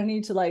today. I don't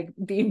need to like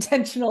be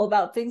intentional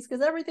about things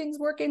because everything's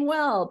working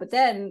well. But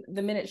then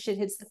the minute shit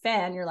hits the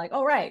fan, you're like,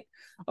 all right,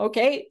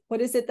 okay, what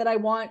is it that I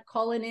want?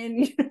 Calling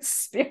in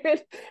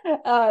spirit.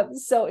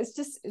 So it's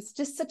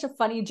just such a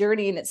funny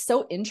journey, and it's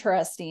so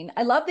interesting.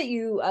 I love that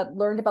you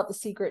learned about The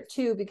Secret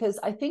too, because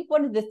I think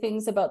one of the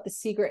things about The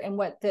Secret and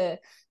what the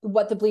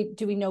Bleep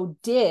Do We Know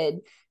did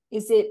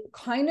is it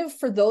kind of,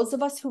 for those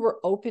of us who were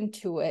open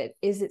to it,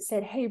 is it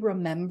said, hey,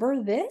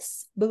 remember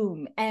this?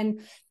 Boom. And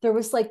there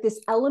was like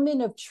this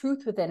element of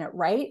truth within it,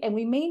 right? And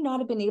we may not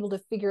have been able to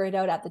figure it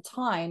out at the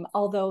time,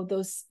 although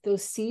those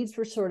seeds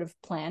were sort of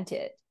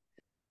planted.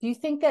 Do you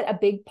think that a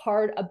big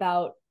part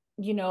about,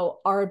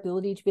 our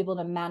ability to be able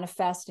to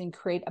manifest and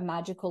create a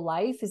magical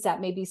life is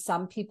that maybe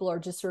some people are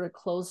just sort of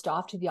closed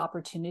off to the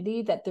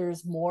opportunity that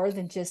there's more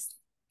than just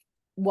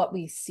what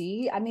we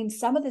see? I mean,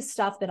 some of the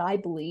stuff that I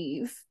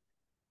believe,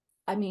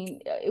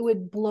 it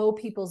would blow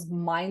people's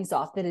minds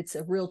off that it's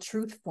a real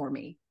truth for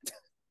me.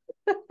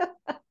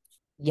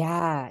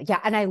 Yeah. Yeah.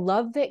 And I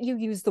love that you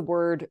use the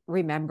word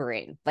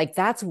remembering. Like,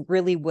 that's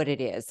really what it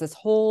is. This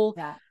whole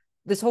Yeah.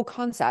 this whole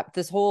concept,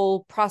 this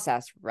whole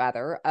process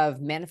rather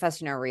of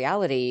manifesting our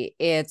reality,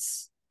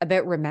 it's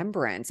about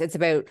remembrance. It's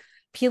about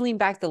peeling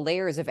back the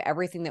layers of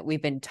everything that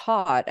we've been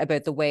taught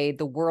about the way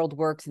the world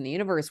works and the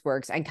universe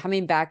works, and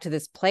coming back to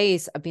this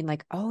place of being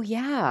like, oh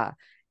yeah,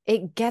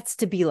 it gets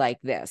to be like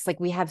this. Like,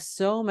 we have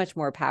so much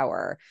more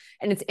power.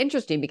 And it's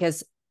interesting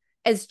because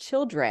as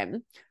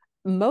children,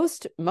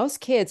 most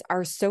kids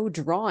are so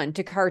drawn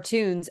to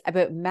cartoons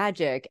about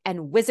magic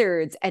and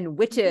wizards and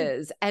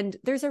witches, and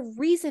there's a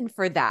reason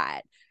for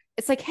that.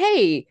 It's like,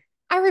 hey,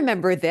 I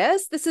remember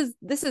this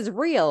is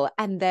real.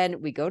 And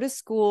then we go to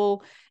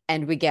school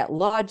and we get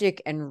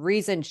logic and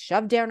reason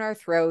shoved down our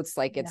throats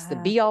like it's the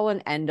Yeah. be all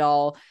and end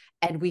all,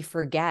 and we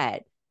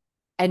forget.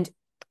 And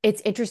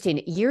it's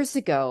interesting. Years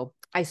ago,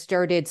 I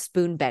started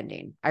spoon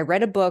bending. I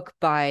read a book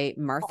by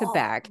Martha Oh,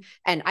 Beck,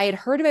 and I had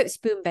heard about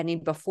spoon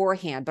bending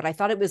beforehand, but I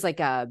thought it was like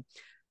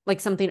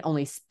something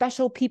only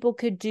special people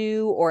could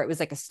do, or it was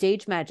like a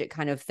stage magic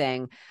kind of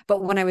thing.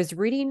 But when I was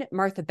reading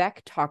Martha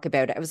Beck talk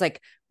about it, I was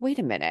like, wait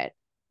a minute.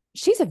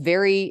 She's a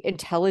very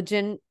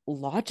intelligent,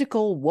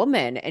 logical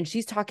woman, and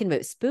she's talking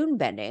about spoon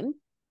bending.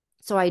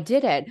 So I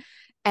did it.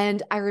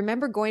 And I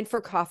remember going for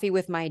coffee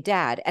with my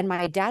dad. And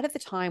my dad at the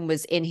time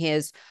was in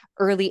his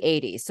early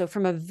 80s. So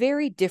from a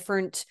very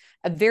different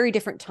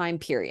time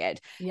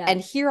period. And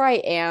yes. here I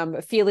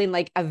am feeling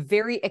like a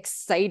very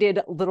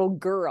excited little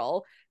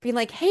girl, being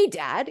like, hey,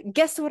 dad,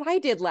 guess what I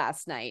did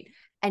last night?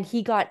 And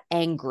he got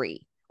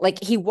angry.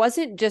 Like, he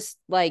wasn't just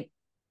like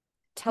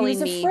He was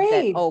telling me that,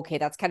 afraid. oh, okay,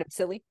 that's kind of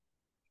silly.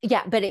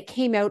 Yeah, but it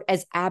came out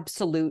as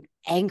absolute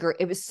anger.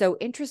 It was so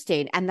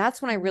interesting. And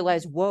that's when I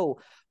realized, whoa,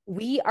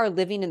 we are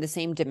living in the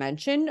same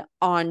dimension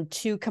on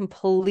two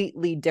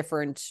completely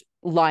different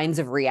lines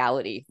of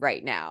reality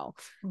right now.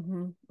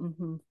 Mm-hmm,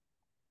 mm-hmm.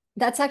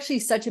 That's actually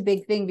such a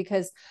big thing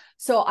because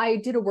so I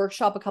did a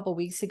workshop a couple of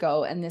weeks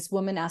ago and this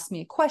woman asked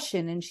me a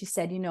question and she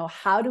said,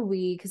 how do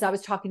we, because I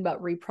was talking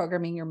about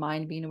reprogramming your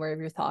mind, being aware of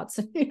your thoughts,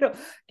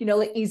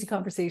 like easy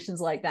conversations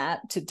like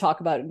that to talk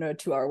about in a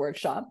 2-hour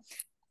workshop.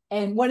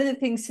 And one of the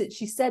things that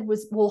she said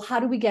was, well, how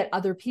do we get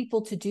other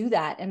people to do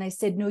that? And I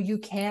said, no, you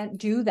can't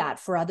do that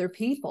for other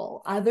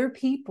people. Other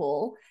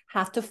people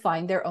have to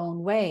find their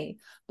own way.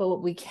 But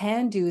what we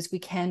can do is we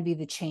can be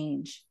the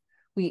change.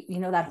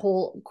 That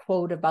whole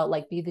quote about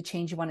like, be the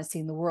change you want to see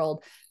in the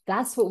world.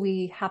 That's what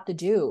we have to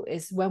do,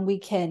 is when we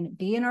can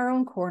be in our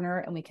own corner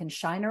and we can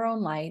shine our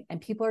own light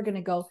and people are going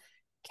to go,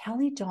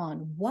 Kelly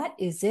Dawn, what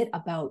is it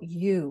about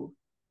you?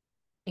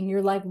 And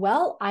you're like,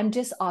 well, I'm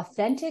just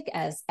authentic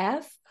as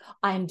F.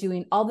 I'm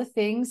doing all the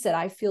things that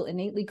I feel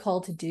innately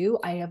called to do.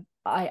 I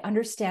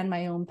understand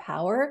my own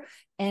power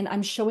and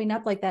I'm showing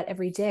up like that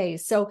every day.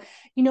 So,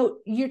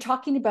 you're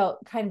talking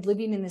about kind of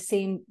living in the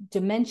same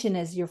dimension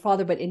as your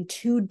father, but in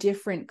two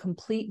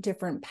complete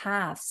different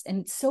paths.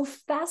 And it's so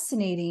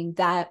fascinating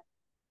that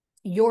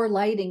your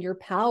light and your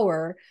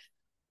power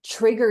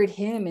triggered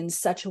him in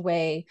such a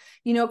way,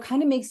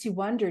 kind of makes you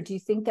wonder, do you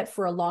think that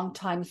for a long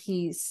time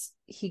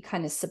he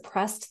kind of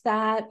suppressed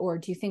that, or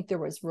do you think there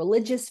was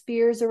religious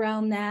fears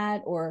around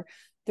that, or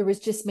there was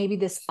just maybe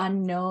this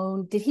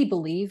unknown? Did he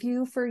believe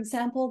you, for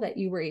example, that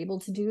you were able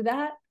to do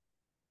that?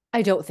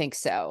 I don't think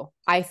so.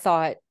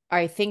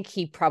 I think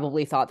he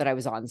probably thought that I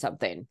was on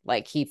something.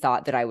 Like, he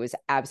thought that I was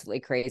absolutely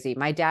crazy.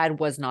 My dad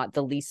was not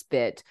the least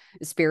bit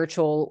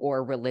spiritual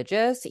or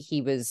religious.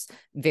 He was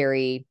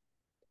very,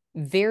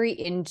 very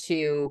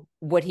into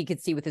what he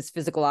could see with his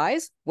physical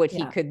eyes, what he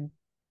Yeah. could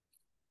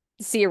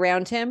see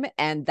around him,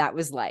 and that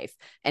was life.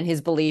 And his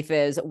belief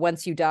is,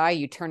 once you die,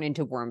 you turn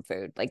into worm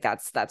food. Like,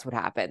 that's what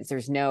happens.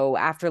 There's no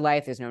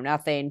afterlife, there's no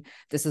nothing.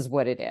 This is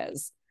what it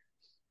is.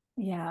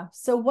 Yeah.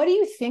 So what do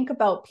you think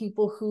about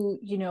people who,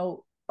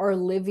 are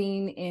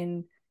living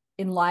in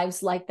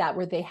lives like that,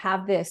 where they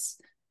have this,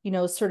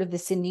 sort of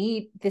this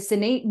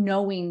innate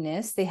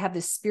knowingness, they have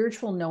this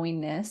spiritual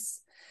knowingness.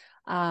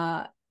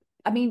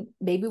 I mean,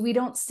 maybe we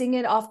don't sing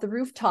it off the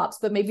rooftops,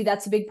 but maybe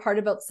that's a big part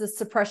about the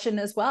suppression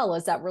as well,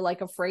 is that we're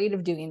like afraid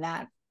of doing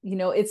that.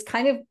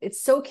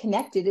 It's so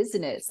connected,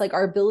 isn't it? It's like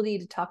our ability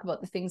to talk about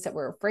the things that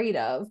we're afraid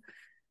of,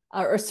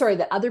 or sorry,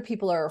 that other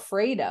people are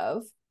afraid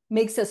of,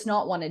 makes us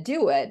not want to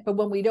do it. But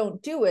when we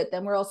don't do it,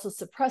 then we're also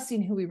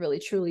suppressing who we really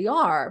truly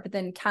are. But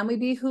then can we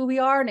be who we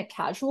are in a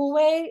casual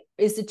way?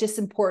 Is it just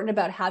important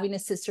about having a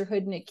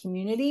sisterhood and a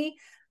community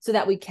so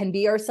that we can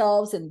be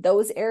ourselves in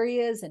those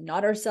areas and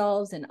not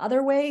ourselves in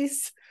other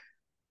ways?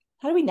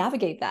 How do we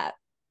navigate that?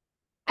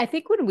 I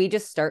think when we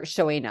just start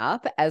showing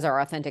up as our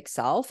authentic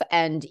self,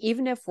 and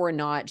even if we're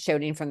not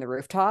shouting from the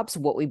rooftops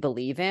what we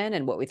believe in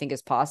and what we think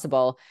is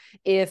possible,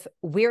 if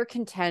we're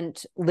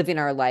content living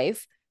our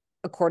life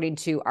according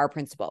to our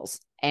principles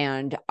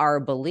and our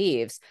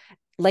beliefs,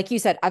 like you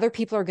said, other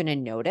people are going to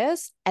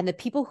notice. And the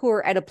people who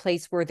are at a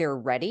place where they're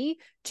ready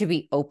to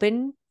be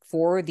open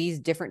for these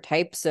different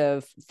types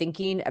of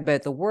thinking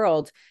about the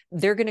world,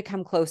 they're going to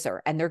come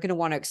closer and they're going to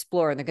want to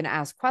explore and they're going to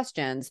ask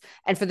questions.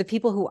 And for the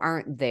people who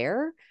aren't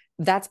there,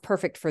 that's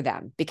perfect for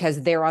them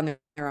because they're on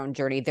their own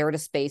journey. They're at a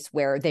space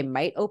where they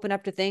might open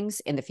up to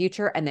things in the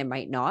future and they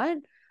might not.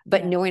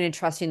 but knowing and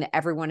trusting that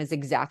everyone is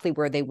exactly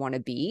where they want to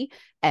be.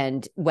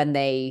 And when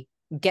they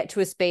get to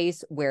a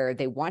space where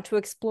they want to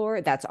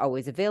explore, that's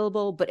always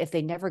available. But if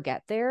they never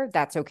get there,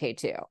 that's okay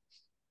too.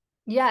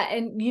 Yeah.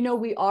 And,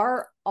 we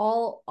are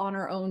all on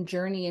our own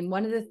journey. And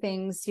one of the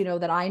things,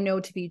 that I know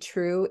to be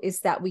true is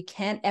that we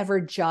can't ever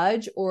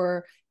judge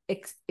or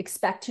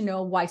expect to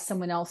know why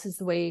someone else is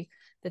the way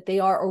that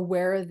they are or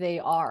where they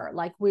are.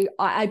 Like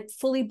I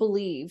fully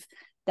believe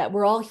that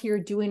we're all here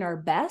doing our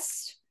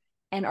best,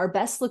 and our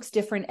best looks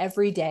different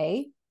every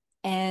day.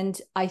 And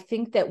I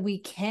think that we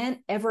can't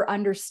ever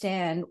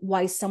understand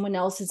why someone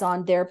else is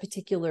on their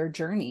particular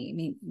journey. I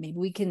mean, maybe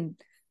we can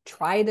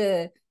try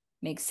to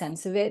make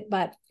sense of it,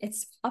 but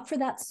it's up for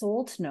that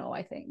soul to know,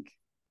 I think.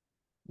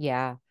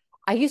 Yeah.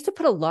 I used to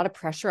put a lot of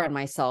pressure on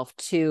myself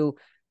to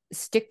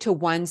stick to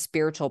one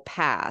spiritual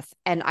path.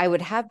 And I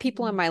would have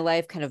people in my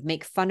life kind of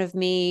make fun of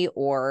me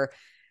or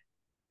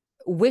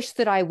wish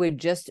that I would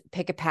just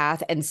pick a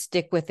path and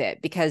stick with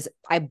it, because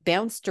I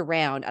bounced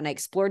around and I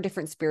explored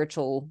different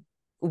spiritual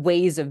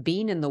ways of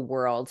being in the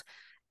world.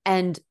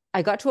 And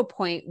I got to a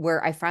point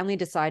where I finally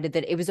decided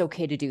that it was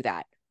okay to do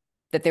that,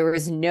 that there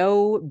was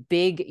no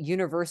big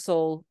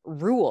universal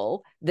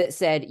rule that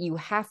said you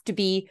have to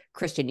be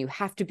Christian, you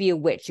have to be a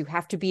witch, you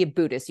have to be a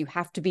Buddhist, you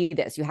have to be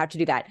this, you have to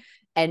do that.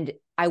 And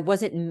I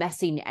wasn't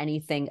messing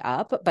anything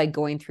up by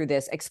going through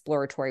this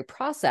exploratory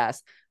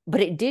process,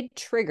 but it did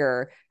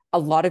trigger a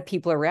lot of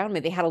people around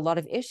me. They had a lot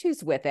of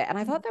issues with it. And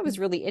I thought that was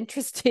really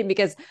interesting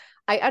because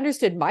I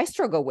understood my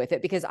struggle with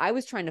it, because I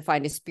was trying to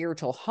find a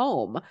spiritual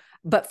home,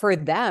 but for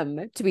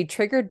them to be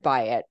triggered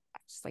by it, I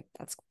was like,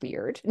 that's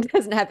weird. It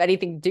doesn't have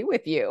anything to do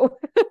with you.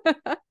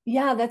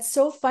 Yeah, that's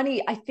so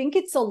funny. I think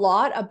it's a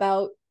lot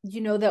about,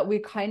 that we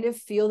kind of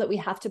feel that we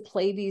have to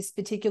play these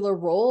particular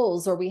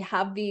roles, or we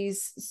have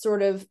these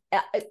sort of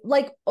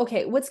like,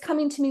 okay, what's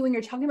coming to me when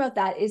you're talking about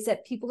that is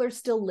that people are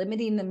still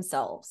limiting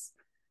themselves.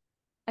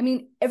 I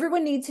mean,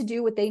 everyone needs to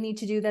do what they need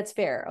to do. That's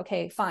fair.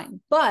 Okay, fine.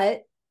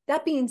 But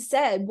that being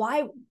said,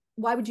 why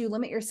would you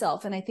limit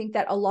yourself? And I think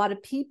that a lot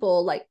of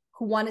people, like,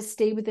 who want to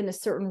stay within a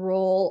certain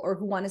role or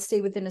who want to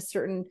stay within a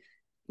certain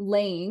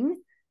lane,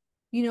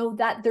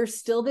 that there's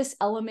still this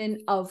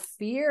element of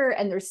fear,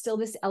 and there's still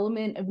this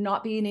element of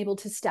not being able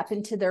to step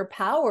into their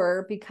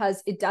power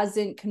because it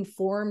doesn't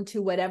conform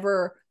to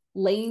whatever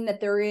lane that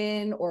they're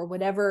in or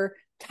whatever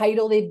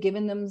title they've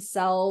given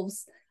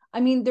themselves. I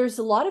mean, there's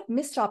a lot of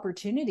missed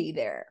opportunity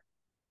there.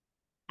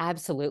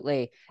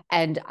 Absolutely.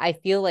 And I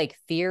feel like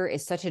fear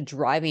is such a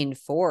driving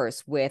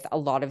force with a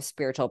lot of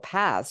spiritual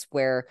paths,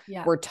 where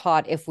we're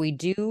taught if we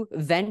do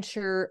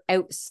venture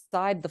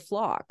outside the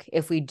flock,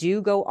 if we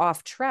do go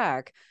off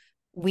track,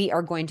 we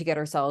are going to get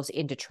ourselves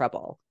into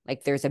trouble.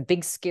 Like, there's a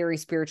big, scary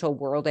spiritual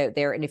world out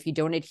there. And if you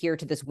don't adhere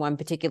to this one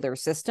particular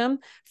system,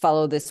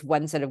 follow this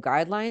one set of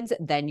guidelines,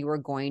 then you are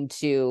going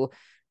to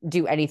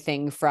do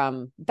anything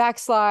from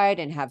backslide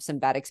and have some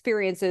bad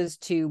experiences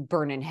to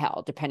burn in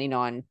hell, depending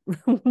on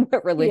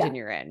what religion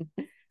you're in.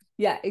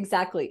 Yeah,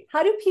 exactly.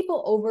 How do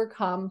people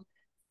overcome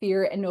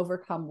fear and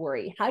overcome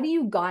worry? How do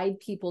you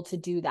guide people to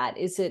do that?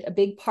 Is it a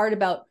big part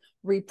about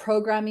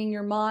reprogramming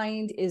your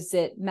mind? Is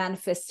it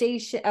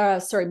meditation?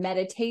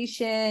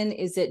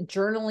 Is it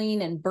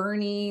journaling and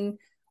burning?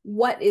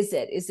 What is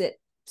it? Is it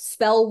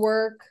spell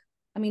work?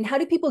 I mean, how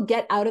do people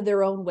get out of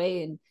their own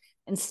way and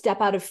step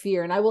out of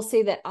fear? And I will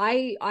say that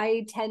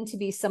I tend to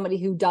be somebody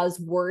who does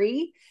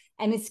worry,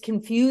 and it's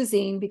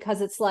confusing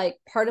because it's like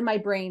part of my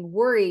brain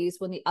worries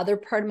when the other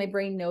part of my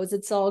brain knows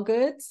it's all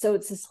good. So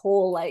it's this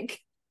whole like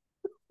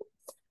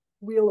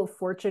wheel of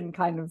fortune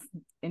kind of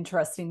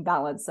interesting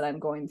balance that I'm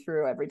going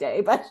through every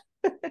day. But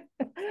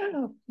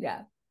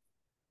yeah.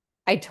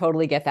 I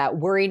totally get that.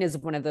 Worrying is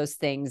one of those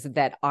things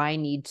that I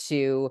need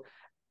to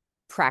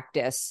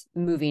practice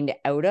moving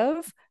out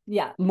of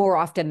more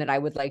often than I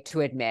would like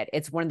to admit.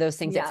 It's one of those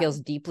things that feels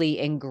deeply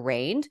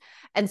ingrained.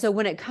 And so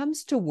when it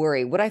comes to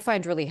worry, what I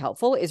find really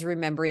helpful is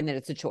remembering that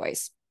it's a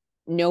choice.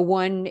 No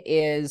one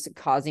is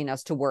causing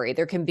us to worry.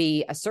 There can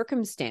be a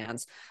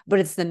circumstance, but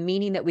it's the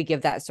meaning that we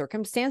give that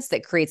circumstance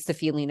that creates the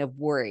feeling of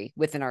worry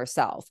within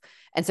ourselves.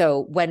 And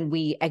so when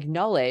we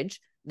acknowledge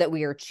that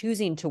we are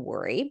choosing to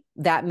worry,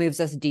 that moves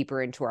us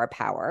deeper into our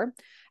power.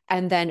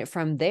 And then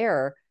from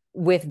there,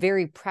 with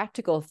very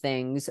practical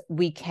things,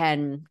 we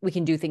can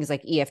do things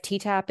like EFT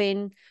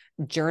tapping,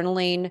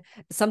 journaling.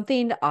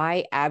 Something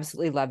I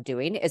absolutely love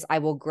doing is I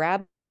will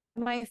grab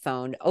my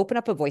phone, open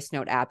up a voice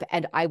note app,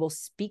 and I will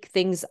speak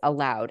things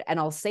aloud. And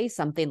I'll say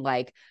something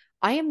like,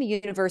 I am the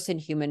universe in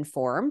human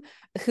form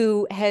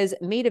who has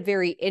made a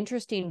very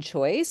interesting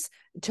choice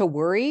to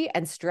worry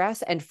and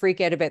stress and freak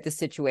out about the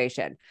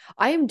situation.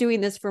 I am doing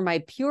this for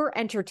my pure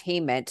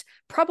entertainment,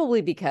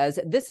 probably because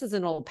this is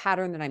an old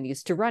pattern that I'm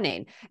used to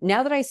running.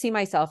 Now that I see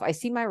myself, I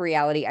see my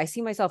reality, I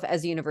see myself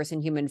as the universe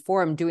in human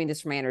form doing this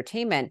for my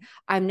entertainment,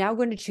 I'm now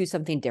going to choose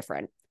something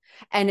different.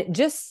 And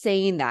just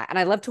saying that, and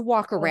I love to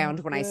walk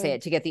around when I say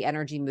it to get the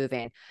energy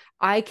moving.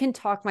 I can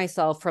talk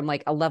myself from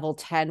like a level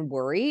 10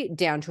 worry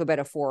down to about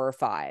a 4 or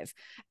 5.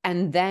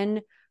 And then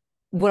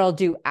what I'll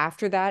do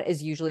after that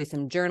is usually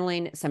some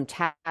journaling, some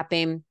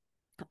tapping,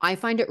 I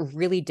find it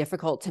really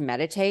difficult to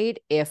meditate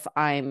if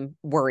I'm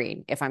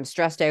worrying, if I'm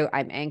stressed out,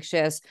 I'm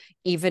anxious,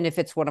 even if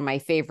it's one of my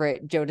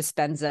favorite Joe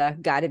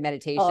Dispenza guided Oh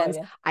meditations,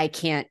 yeah. I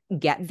can't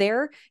get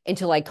there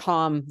until I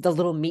calm the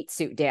little meat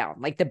suit down.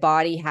 Like the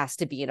body has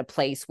to be in a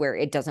place where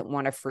it doesn't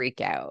want to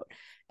freak out.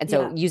 And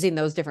so Yeah. using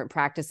those different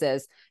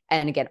practices,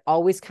 and again,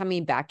 always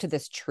coming back to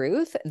this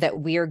truth that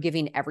we are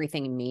giving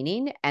everything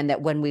meaning, and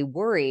that when we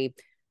worry,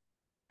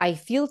 I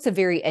feel it's a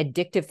very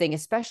addictive thing,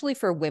 especially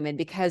for women,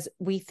 because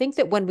we think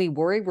that when we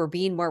worry, we're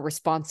being more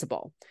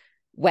responsible.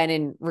 When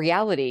in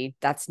reality,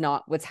 that's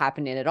not what's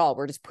happening at all.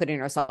 We're just putting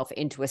ourselves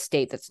into a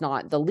state that's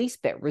not the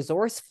least bit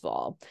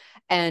resourceful.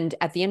 And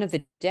at the end of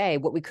the day,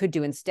 what we could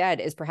do instead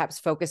is perhaps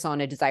focus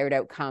on a desired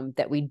outcome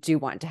that we do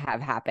want to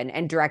have happen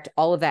and direct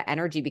all of that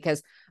energy,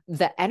 because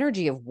the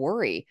energy of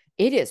worry,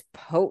 it is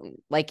potent.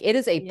 Like it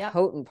is a Yep.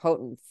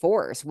 potent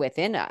force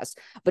within us.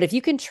 But if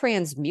you can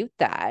transmute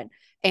that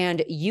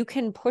and you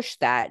can push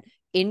that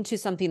into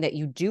something that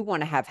you do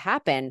want to have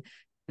happen,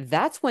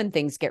 that's when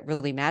things get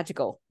really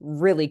magical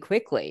really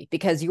quickly,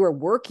 because you are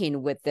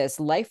working with this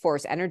life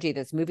force energy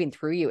that's moving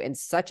through you in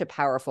such a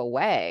powerful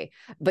way,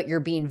 but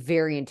you're being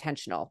very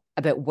intentional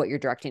about what you're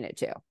directing it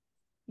to.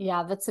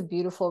 Yeah, that's a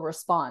beautiful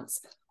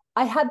response.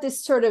 I had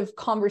this sort of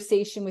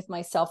conversation with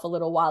myself a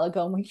little while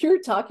ago. And when you were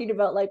talking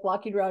about like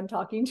walking around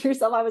talking to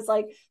yourself, I was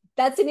like,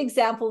 that's an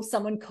example of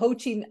someone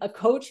coaching a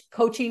coach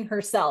coaching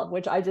herself,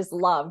 which I just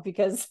love,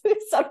 because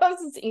sometimes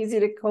it's easy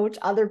to coach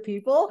other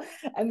people,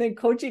 and then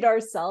coaching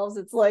ourselves,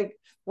 it's like,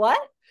 what?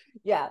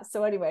 Yeah.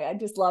 So anyway, I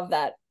just love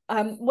that.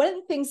 One of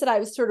the things that I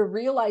was sort of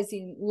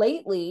realizing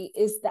lately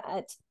is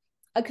that,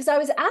 because I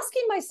was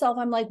asking myself,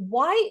 I'm like,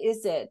 why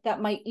is it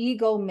that my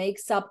ego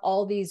makes up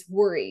all these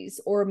worries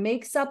or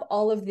makes up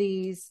all of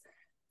these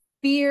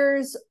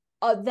fears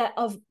of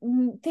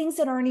things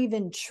that aren't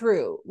even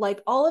true,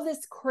 like all of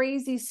this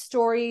crazy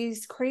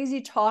stories,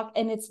 crazy talk,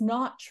 and it's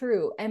not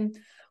true. And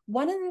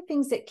one of the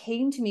things that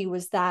came to me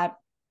was that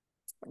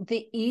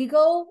the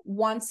ego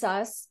wants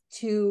us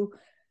to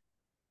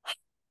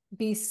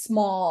be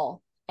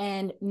small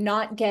and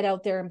not get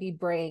out there and be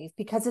brave,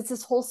 because it's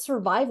this whole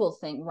survival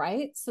thing,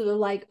 right? So they're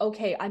like,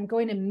 okay, I'm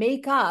going to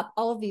make up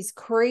all of these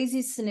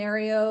crazy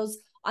scenarios.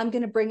 I'm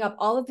going to bring up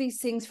all of these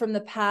things from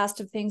the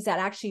past of things that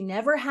actually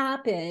never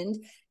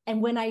happened.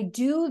 And when I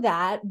do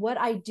that, what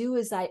I do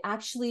is I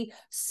actually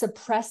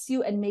suppress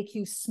you and make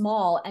you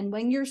small. And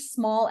when you're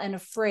small and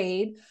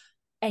afraid,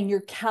 and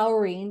you're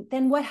cowering,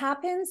 then what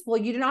happens? Well,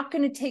 you're not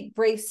going to take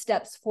brave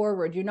steps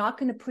forward. You're not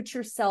going to put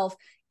yourself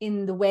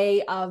in the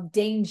way of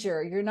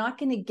danger. You're not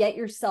going to get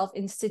yourself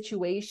in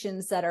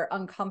situations that are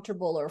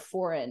uncomfortable or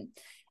foreign.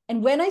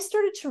 And when I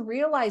started to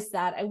realize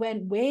that, I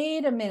went,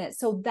 wait a minute.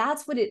 So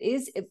that's what it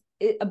is.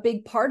 A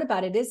big part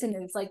about it, isn't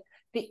it? It's like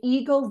the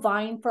ego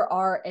vying for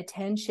our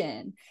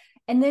attention.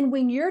 And then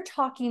when you're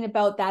talking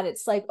about that,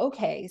 it's like,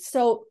 okay,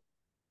 so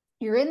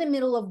you're in the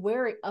middle of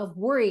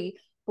worry,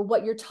 but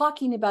what you're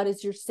talking about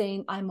is you're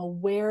saying, I'm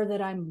aware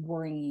that I'm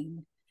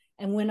worrying.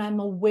 And when I'm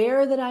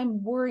aware that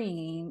I'm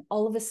worrying,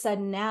 all of a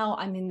sudden now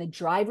I'm in the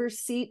driver's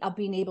seat of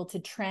being able to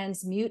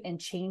transmute and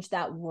change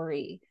that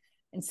worry.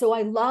 And so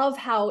I love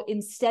how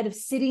instead of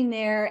sitting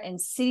there and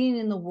sitting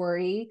in the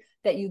worry,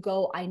 that you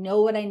go, I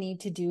know what I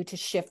need to do to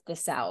shift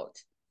this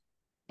out.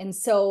 And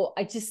so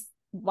I just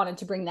wanted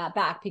to bring that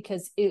back,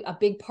 because a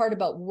big part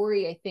about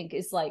worry, I think,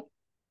 is like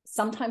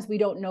sometimes we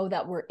don't know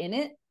that we're in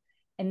it.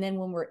 And then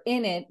when we're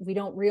in it, we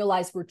don't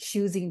realize we're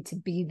choosing to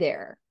be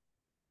there.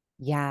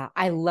 Yeah,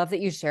 I love that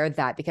you shared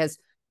that, because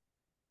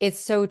it's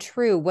so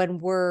true. When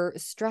we're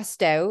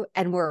stressed out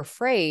and we're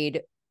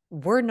afraid,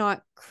 we're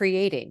not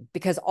creating,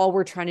 because all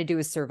we're trying to do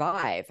is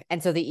survive.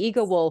 And so the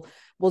ego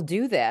will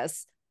do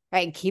this,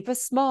 right? And keep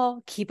us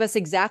small, keep us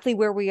exactly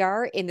where we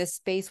are in this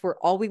space where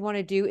all we want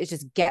to do is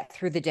just get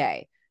through the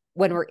day.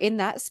 When we're in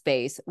that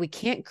space, we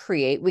can't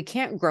create, we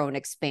can't grow and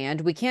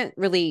expand, we can't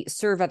really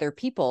serve other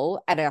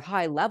people at a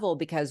high level,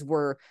 because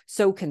we're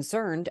so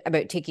concerned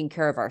about taking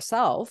care of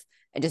ourselves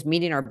and just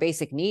meeting our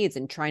basic needs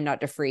and trying not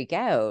to freak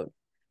out.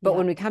 But Yeah.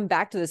 when we come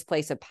back to this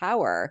place of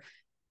power,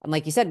 and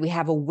like you said, we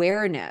have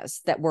awareness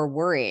that we're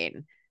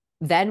worrying,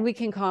 then we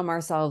can calm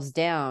ourselves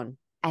down.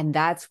 And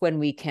that's when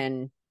we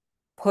can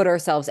put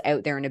ourselves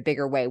out there in a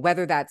bigger way,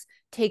 whether that's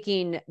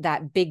taking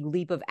that big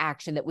leap of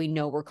action that we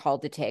know we're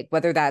called to take,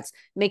 whether that's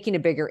making a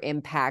bigger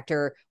impact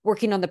or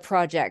working on the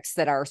projects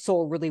that our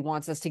soul really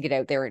wants us to get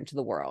out there into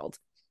the world.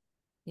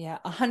 Yeah,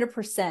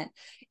 100%.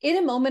 In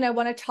a moment, I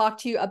want to talk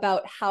to you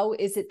about how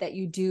is it that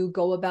you do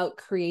go about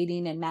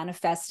creating and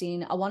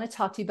manifesting. I want to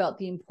talk to you about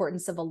the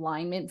importance of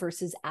alignment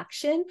versus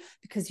action,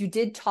 because you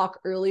did talk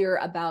earlier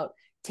about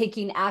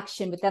taking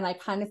action, but then I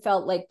kind of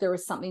felt like there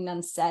was something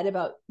unsaid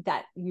about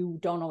that. You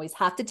don't always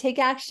have to take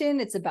action.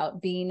 It's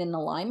about being in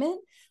alignment.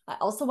 I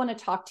also want to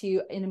talk to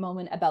you in a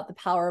moment about the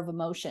power of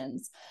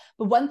emotions.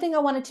 But one thing I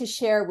wanted to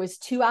share was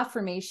 2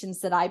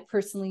 affirmations that I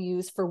personally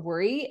use for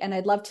worry. And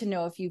I'd love to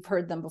know if you've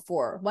heard them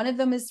before. One of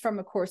them is from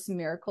A Course in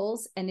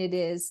Miracles, and it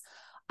is,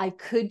 I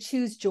could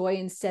choose joy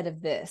instead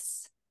of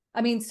this.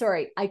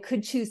 I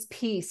could choose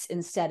peace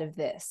instead of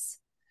this.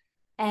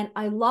 And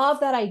I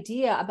love that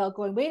idea about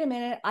going, wait a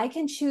minute, I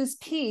can choose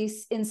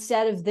peace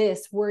instead of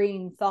this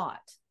worrying thought.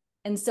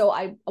 And so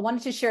I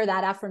wanted to share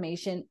that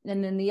affirmation.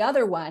 And then the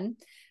other one,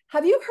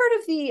 have you heard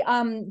of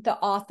the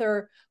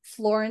author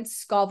Florence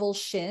Scovel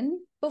Shinn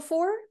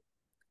before?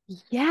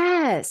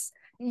 Yes.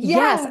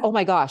 Yes. Yeah. Oh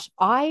my gosh.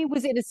 I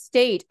was in a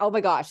state. Oh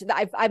my gosh.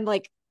 I'm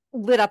like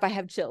lit up. I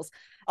have chills.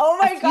 Oh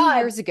A my few God.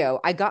 years ago,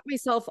 I got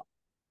myself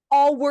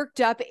all worked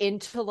up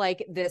into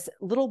like this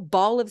little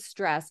ball of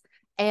stress.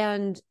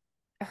 And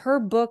her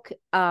book,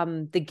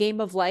 The Game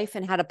of Life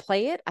and How to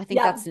Play It, I think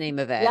Yeah. that's the name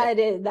of Yeah, it.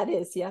 it is. That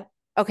is. Yeah.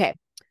 Okay.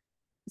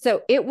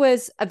 So it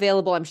was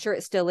available, I'm sure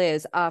it still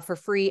is, for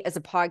free as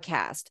a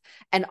podcast.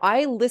 And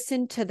I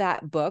listened to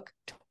that book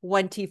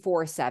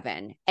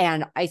 24/7.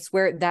 And I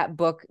swear that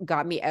book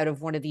got me out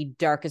of one of the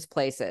darkest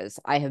places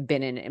I have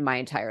been in my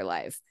entire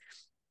life.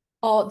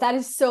 Oh, that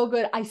is so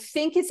good. I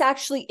think it's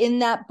actually in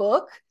that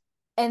book.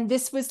 And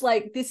this was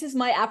like, this is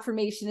my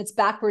affirmation. It's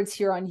backwards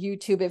here on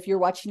YouTube if you're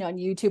watching on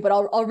YouTube, but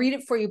I'll read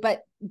it for you.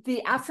 But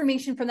the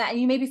affirmation from that, and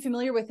you may be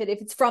familiar with it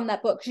if it's from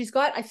that book. She's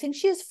got, I think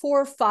she has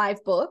 4 or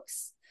 5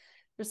 books.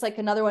 There's like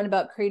another one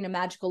about creating a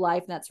magical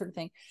life and that sort of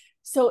thing.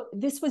 So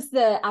this was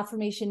the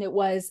affirmation. It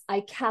was, I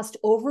cast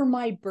over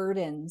my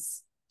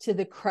burdens to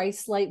the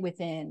Christ light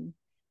within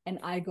and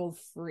I go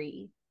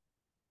free.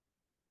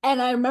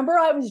 And I remember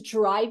I was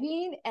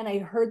driving and I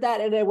heard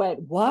that and I went,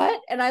 what?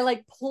 And I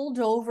like pulled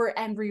over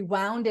and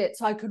rewound it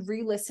so I could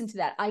re-listen to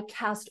that. I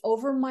cast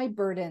over my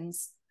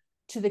burdens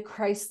to the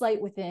Christ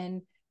light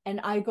within and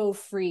I go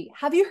free.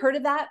 Have you heard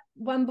of that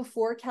one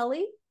before,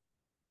 Kelly?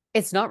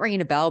 It's not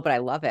ringing a bell, but I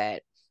love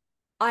it.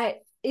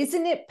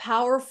 Isn't it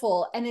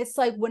powerful? And it's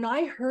like, when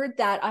I heard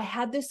that, I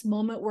had this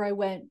moment where I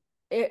went,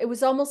 it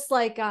was almost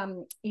like,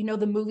 the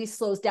movie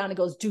slows down, it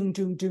goes doom,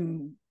 doom,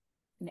 doom.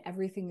 And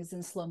everything is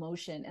in slow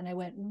motion. And I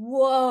went,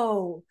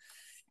 whoa.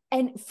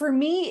 And for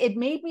me, it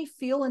made me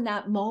feel in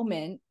that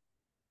moment.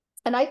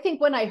 And I think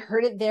when I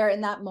heard it there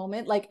in that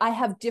moment, like I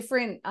have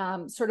different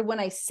sort of when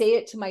I say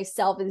it to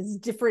myself, it's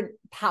different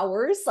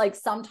powers. Like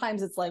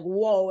sometimes it's like,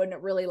 whoa, and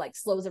it really like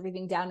slows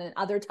everything down. And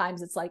other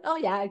times it's like, oh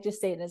yeah, I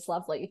just say it and it's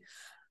lovely.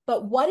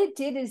 But what it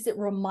did is it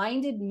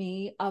reminded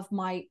me of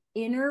my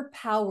inner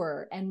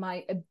power and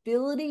my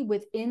ability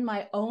within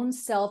my own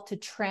self to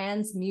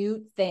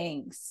transmute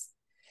things.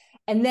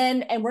 And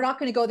we're not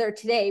going to go there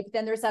today, but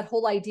then there's that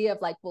whole idea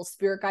of like, well,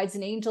 spirit guides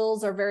and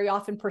angels are very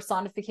often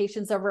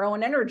personifications of our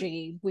own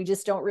energy. We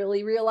just don't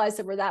really realize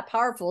that we're that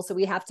powerful. So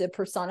we have to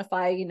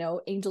personify,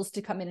 angels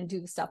to come in and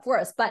do the stuff for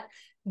us. But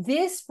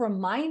this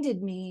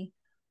reminded me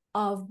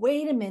of,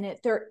 wait a minute,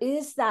 there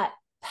is that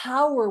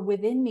power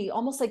within me,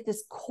 almost like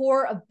this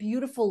core of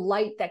beautiful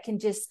light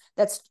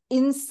that's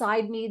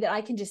inside me that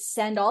I can just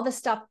send all the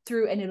stuff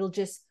through and it'll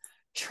just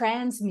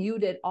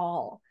transmute it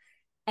all.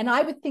 And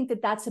I would think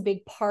that that's a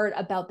big part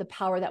about the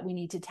power that we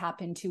need to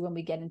tap into when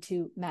we get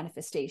into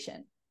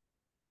manifestation.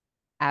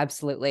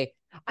 Absolutely.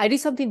 I do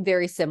something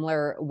very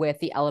similar with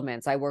the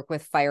elements. I work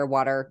with fire,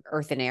 water,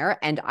 earth, and air,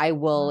 and I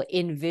will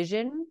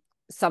envision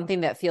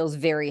something that feels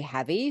very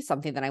heavy,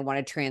 something that I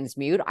want to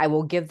transmute. I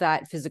will give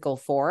that physical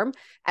form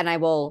and I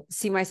will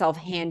see myself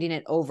handing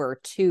it over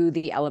to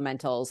the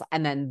elementals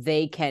and then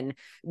they can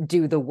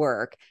do the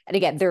work. And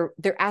again,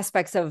 they're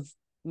aspects of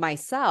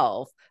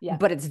myself,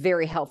 but it's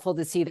very helpful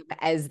to see them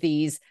as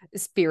these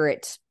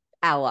spirit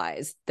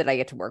allies that I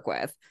get to work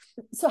with.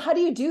 So how do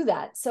you do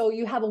that? So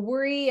you have a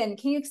worry, and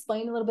can you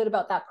explain a little bit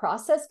about that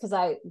process? Because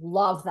I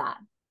love that.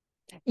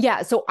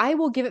 Yeah, so I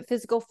will give it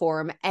physical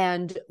form.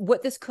 And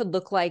what this could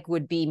look like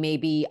would be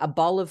maybe a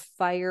ball of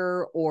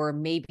fire or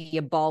maybe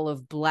a ball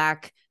of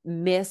black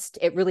mist.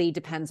 It really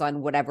depends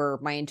on whatever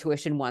my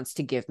intuition wants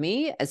to give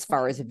me as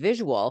far as a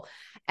visual.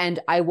 And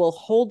I will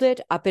hold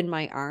it up in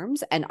my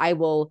arms and I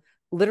will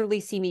literally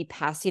see me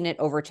passing it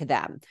over to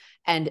them.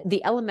 And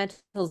the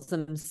elementals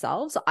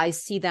themselves, I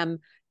see them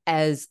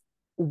as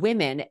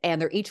women and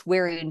they're each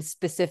wearing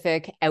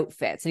specific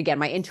outfits. And again,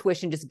 my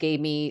intuition just gave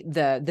me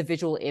the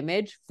visual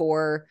image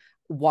for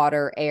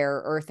water,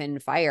 air, earth,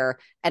 and fire.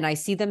 And I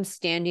see them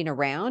standing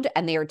around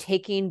and they are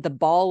taking the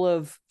ball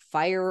of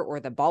fire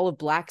or the ball of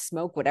black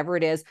smoke, whatever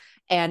it is,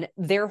 and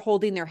they're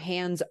holding their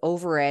hands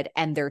over it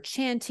and they're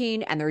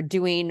chanting and they're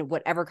doing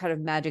whatever kind of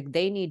magic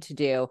they need to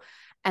do.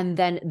 And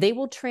then they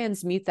will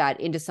transmute that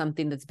into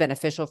something that's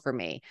beneficial for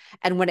me.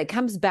 And when it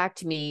comes back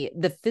to me,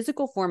 the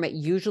physical form it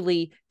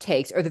usually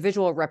takes, or the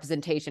visual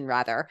representation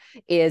rather,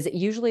 is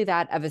usually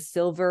that of a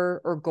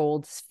silver or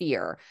gold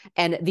sphere.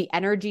 And the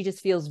energy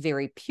just feels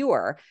very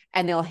pure.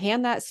 And they'll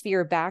hand that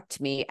sphere back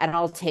to me and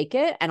I'll take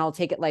it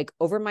like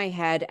over my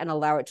head and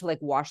allow it to like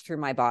wash through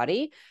my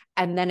body.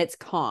 And then it's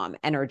calm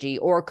energy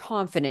or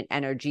confident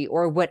energy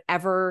or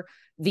whatever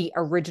the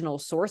original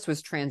source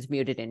was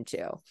transmuted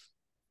into.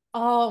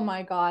 Oh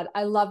my God.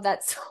 I love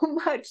that so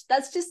much.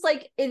 That's just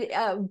like it.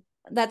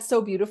 That's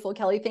so beautiful,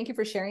 Kelly. Thank you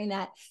for sharing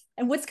that.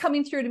 And what's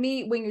coming through to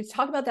me when you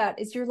talk about that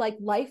is you're like,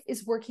 life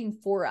is working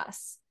for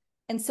us.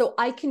 And so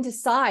I can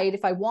decide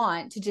if I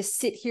want to just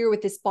sit here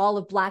with this ball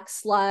of black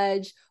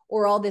sludge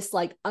or all this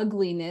like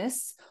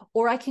ugliness,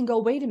 or I can go,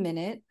 wait a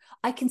minute,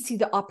 I can see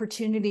the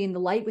opportunity and the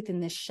light within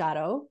this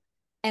shadow.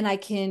 And I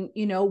can,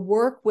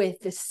 work with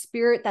the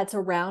spirit that's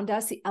around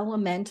us, the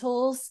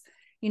elementals,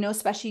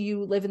 especially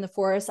you live in the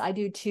forest. I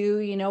do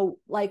too,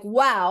 like,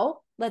 wow,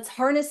 let's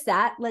harness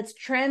that. Let's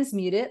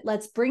transmute it.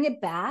 Let's bring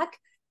it back.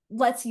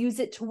 Let's use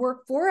it to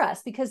work for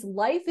us, because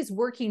life is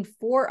working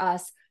for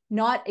us,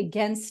 not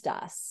against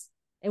us.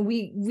 And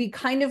we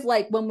kind of,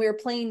 like, when we're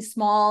playing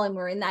small and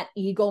we're in that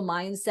ego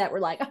mindset, we're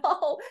like,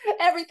 oh,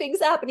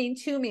 everything's happening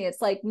to me.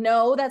 It's like,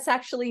 no, that's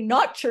actually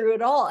not true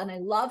at all. And I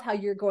love how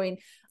you're going,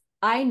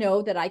 I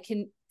know that I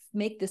can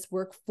make this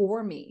work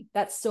for me.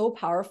 That's so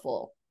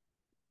powerful.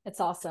 It's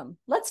awesome.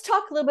 Let's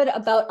talk a little bit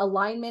about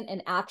alignment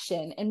and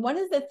action. And one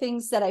of the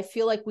things that I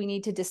feel like we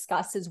need to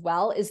discuss as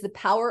well is the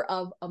power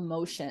of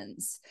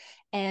emotions.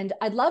 And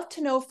I'd love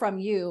to know from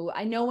you.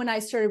 I know when I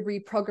started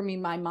reprogramming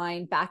my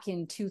mind back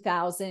in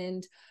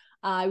 2000,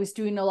 I was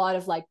doing a lot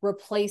of like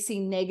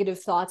replacing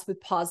negative thoughts with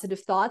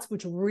positive thoughts,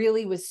 which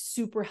really was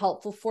super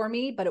helpful for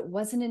me. But it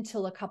wasn't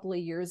until a couple of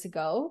years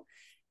ago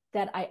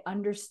that I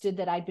understood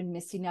that I'd been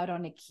missing out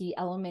on a key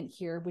element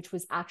here, which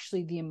was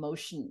actually the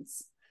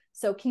emotions.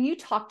 So can you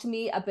talk to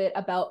me a bit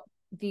about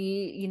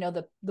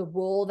the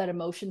role that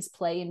emotions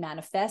play in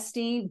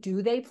manifesting?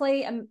 Do they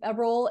play a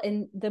role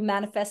in the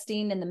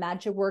manifesting and the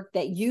magic work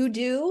that you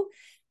do?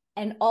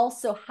 And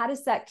also, how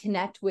does that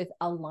connect with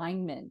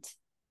alignment?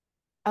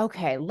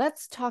 Okay,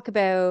 let's talk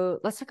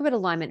about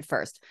alignment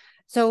first.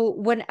 So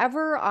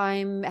whenever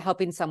I'm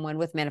helping someone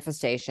with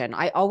manifestation,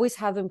 I always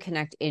have them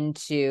connect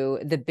into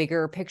the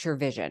bigger picture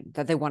vision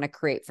that they want to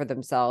create for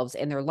themselves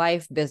in their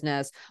life,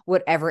 business,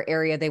 whatever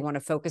area they want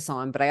to focus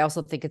on. But I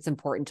also think it's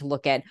important to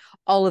look at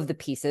all of the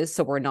pieces,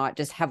 so we're not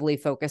just heavily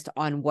focused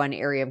on one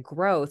area of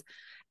growth.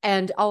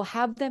 And I'll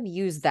have them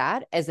use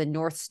that as a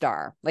North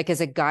Star, like as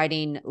a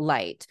guiding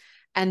light.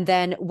 And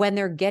then when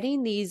they're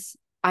getting these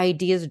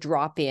ideas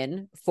drop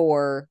in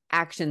for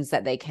actions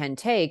that they can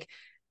take,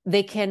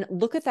 they can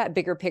look at that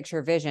bigger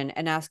picture vision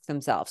and ask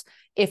themselves,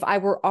 if I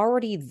were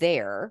already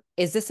there,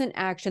 is this an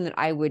action that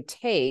I would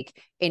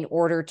take in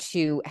order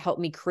to help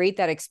me create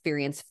that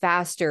experience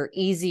faster,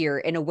 easier,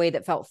 in a way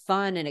that felt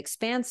fun and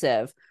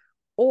expansive?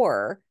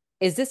 Or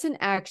is this an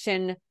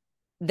action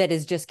that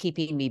is just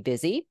keeping me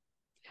busy?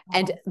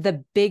 And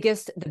the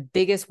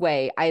biggest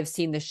way I've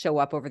seen this show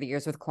up over the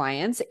years with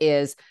clients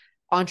is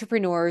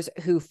entrepreneurs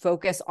who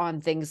focus on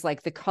things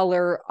like the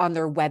color on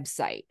their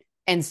website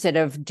instead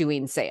of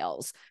doing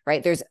sales,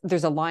 right?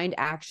 There's aligned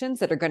actions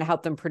that are going to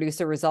help them produce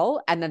a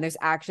result. And then there's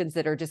actions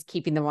that are just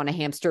keeping them on a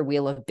hamster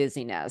wheel of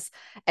busyness,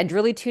 and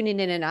really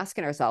tuning in and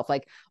asking ourselves,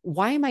 like,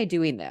 why am I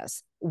doing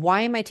this?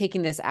 Why am I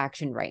taking this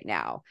action right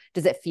now?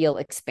 Does it feel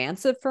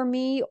expansive for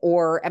me?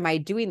 Or am I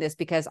doing this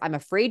because I'm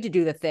afraid to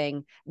do the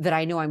thing that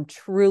I know I'm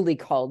truly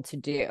called to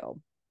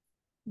do?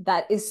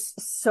 That is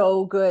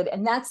so good.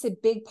 And that's a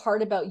big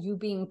part about you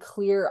being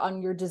clear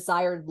on your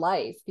desired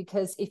life,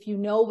 because if you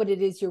know what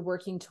it is you're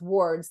working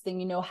towards, then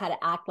you know how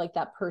to act like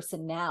that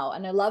person now.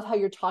 And I love how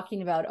you're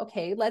talking about,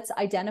 okay, let's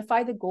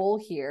identify the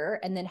goal here.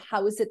 And then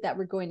how is it that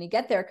we're going to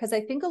get there? Because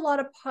I think a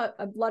lot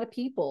of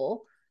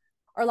people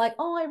are like,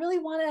 oh, I really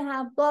want to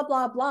have blah,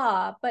 blah,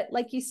 blah. But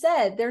like you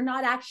said, they're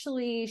not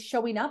actually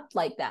showing up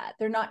like that.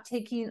 They're not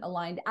taking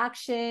aligned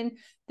action.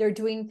 They're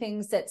doing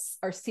things that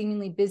are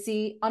seemingly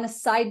busy. On a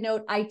side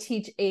note, I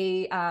teach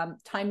a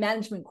time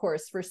management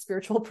course for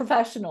spiritual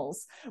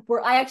professionals,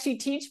 where I actually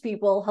teach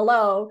people,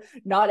 hello,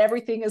 not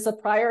everything is a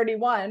priority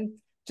one,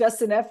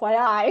 just an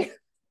FYI.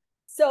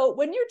 So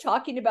when you're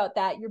talking about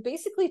that, you're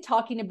basically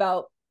talking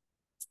about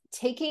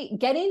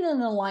getting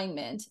an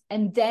alignment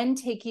and then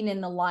taking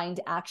an aligned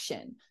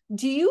action.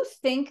 Do you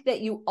think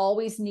that you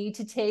always need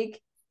to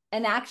take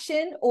an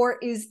action, or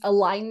is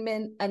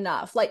alignment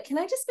enough? Like, can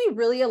I just be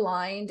really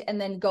aligned and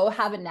then go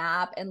have a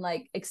nap and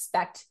like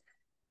expect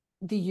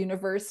the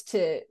universe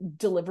to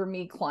deliver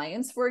me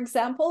clients, for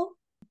example?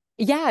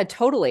 Yeah,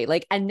 totally.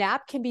 Like a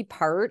nap can be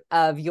part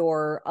of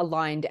your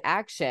aligned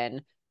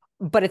action,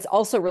 but it's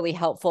also really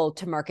helpful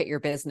to market your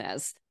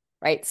business,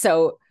 right?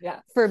 So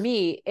Yeah. for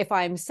me, if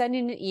I'm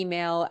sending an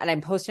email and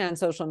I'm posting on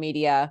social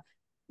media,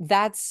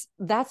 that's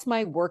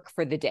my work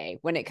for the day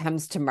when it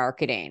comes to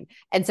marketing.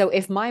 And so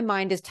if my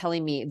mind is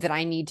telling me that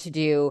I need to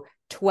do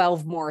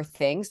 12 more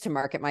things to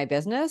market my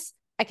business,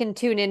 I can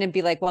tune in and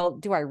be like, well,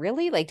 do I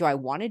really? Like, do I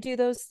want to do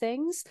those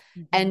things?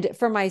 Mm-hmm. And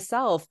for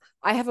myself,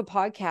 I have a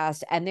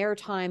podcast, and there are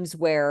times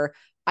where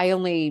I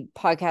only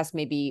podcast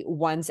maybe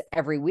once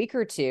every week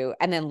or two.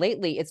 And then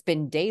lately it's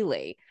been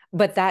daily.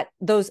 But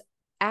those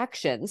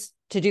actions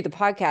to do the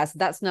podcast,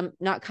 that's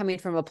not coming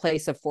from a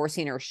place of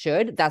forcing or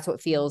should. That's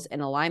what feels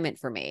in alignment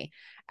for me.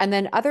 And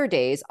then other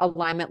days,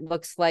 alignment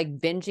looks like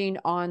binging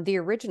on the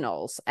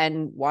originals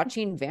and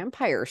watching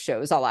vampire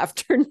shows all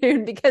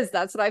afternoon, because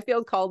that's what I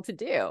feel called to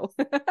do.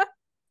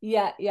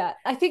 Yeah, yeah.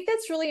 I think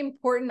that's really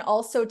important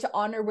also to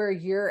honor where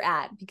you're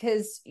at,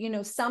 because,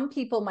 some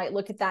people might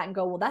look at that and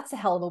go, well, that's a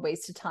hell of a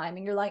waste of time.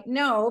 And you're like,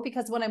 no,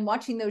 because when I'm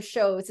watching those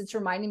shows, it's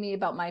reminding me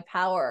about my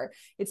power.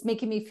 It's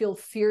making me feel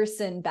fierce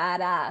and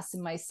badass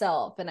in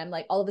myself. And I'm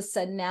like, all of a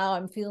sudden now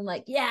I'm feeling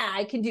like, yeah,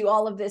 I can do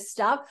all of this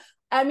stuff.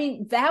 I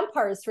mean,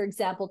 vampires, for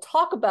example,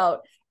 talk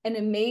about an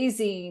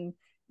amazing,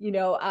 you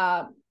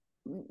know,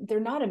 they're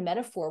not a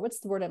metaphor.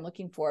 What's the word I'm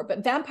looking for?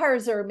 But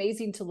vampires are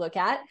amazing to look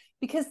at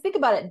because think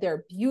about it.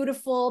 They're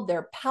beautiful,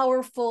 they're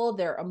powerful,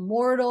 they're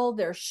immortal,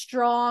 they're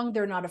strong,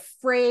 they're not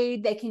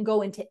afraid. They can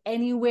go into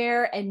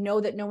anywhere and know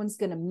that no one's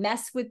going to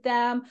mess with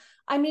them.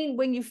 I mean,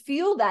 when you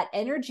feel that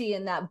energy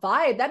and that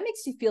vibe, that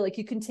makes you feel like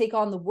you can take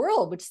on the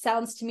world, which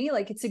sounds to me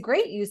like it's a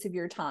great use of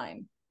your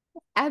time.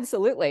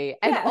 Absolutely.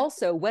 And Yeah.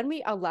 also, when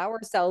we allow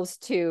ourselves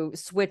to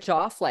switch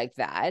off like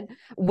that,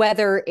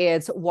 whether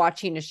it's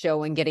watching a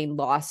show and getting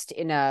lost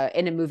in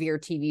a movie or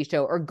TV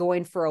show, or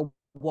going for a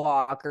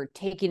walk, or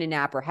taking a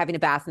nap, or having a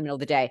bath in the middle of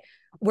the day,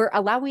 we're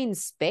allowing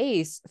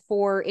space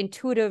for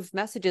intuitive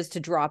messages to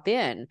drop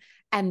in.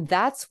 And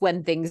that's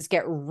when things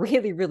get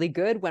really, really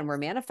good when we're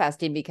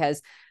manifesting,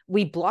 because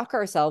we block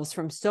ourselves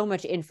from so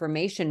much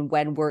information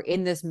when we're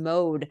in this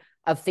mode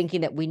of thinking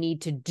that we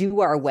need to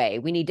do our way,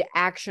 we need to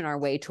action our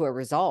way to a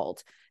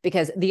result,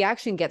 because the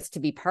action gets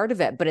to be part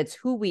of it, but it's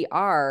who we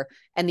are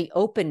and the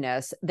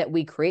openness that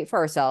we create for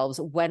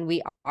ourselves when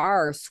we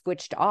are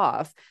switched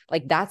off.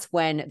 Like, that's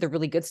when the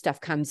really good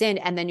stuff comes in.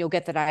 And then you'll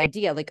get that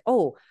idea like,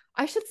 oh,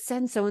 I should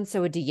send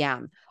so-and-so a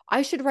DM.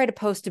 I should write a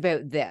post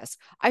about this.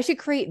 I should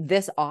create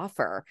this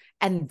offer.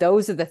 And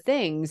those are the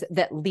things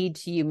that lead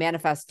to you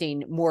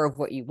manifesting more of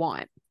what you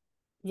want.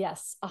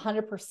 Yes,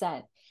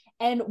 100%.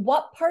 And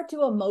what part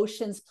do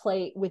emotions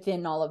play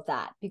within all of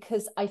that?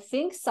 Because I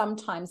think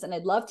sometimes, and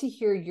I'd love to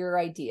hear your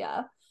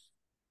idea,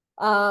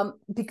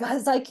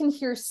 because I can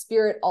hear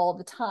spirit all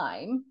the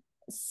time.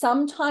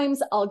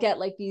 Sometimes I'll get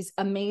like these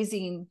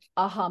amazing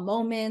aha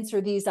moments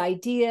or these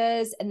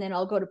ideas, and then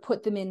I'll go to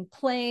put them in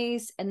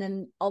place. And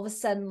then all of a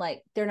sudden,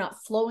 like, they're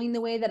not flowing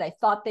the way that I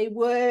thought they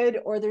would,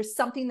 or there's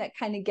something that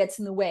kind of gets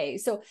in the way.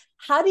 So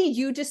how do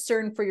you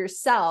discern for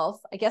yourself?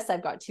 I guess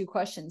I've got two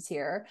questions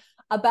here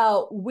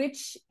about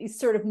which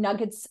sort of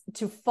nuggets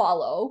to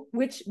follow,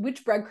 which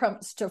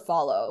breadcrumbs to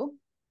follow.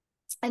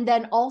 And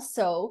then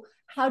also,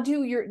 how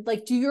do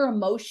your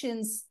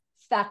emotions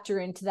factor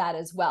into that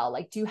as well?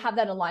 Like, do you have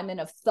that alignment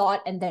of thought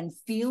and then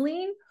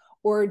feeling,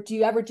 or do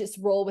you ever just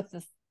roll with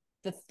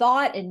the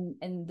thought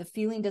and the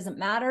feeling doesn't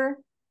matter?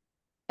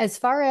 As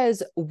far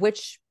as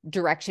which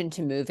direction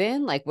to move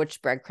in, like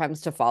which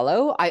breadcrumbs to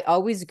follow, I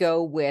always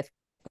go with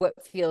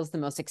what feels the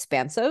most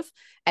expansive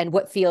and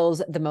what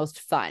feels the most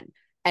fun.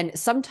 And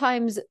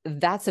sometimes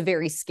that's a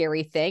very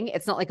scary thing.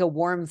 It's not like a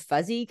warm,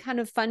 fuzzy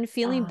kind of fun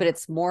feeling, but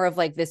it's more of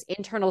like this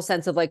internal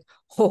sense of like,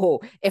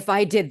 oh, if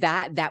I did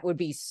that, that would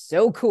be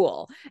so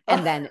cool.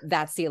 And then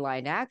that's the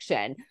aligned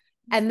action.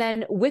 And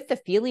then with the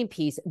feeling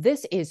piece,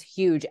 this is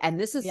huge. And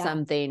this is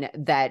something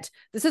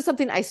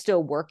I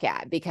still work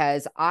at,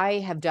 because I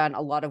have done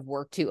a lot of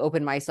work to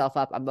open myself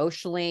up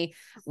emotionally.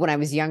 When I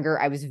was younger,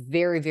 I was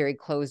very, very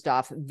closed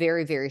off,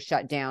 very, very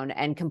shut down,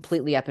 and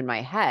completely up in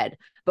my head.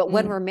 But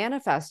when we're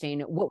manifesting,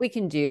 what we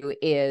can do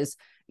is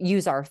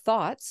use our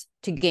thoughts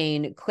to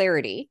gain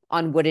clarity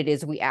on what it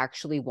is we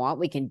actually want.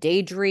 We can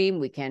daydream,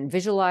 we can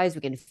visualize,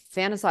 we can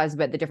fantasize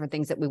about the different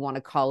things that we want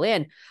to call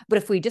in. But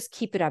if we just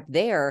keep it up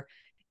there,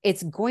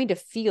 it's going to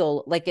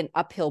feel like an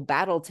uphill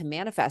battle to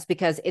manifest,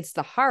 because it's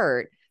the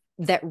heart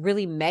that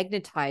really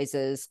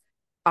magnetizes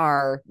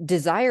our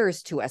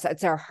desires to us.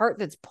 It's our heart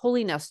that's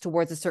pulling us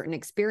towards a certain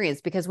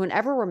experience, because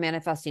whenever we're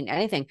manifesting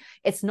anything,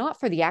 it's not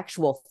for the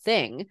actual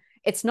thing.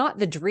 It's not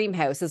the dream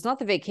house. It's not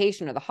the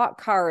vacation or the hot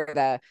car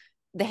or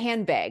the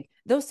handbag.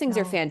 Those things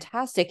are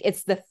fantastic.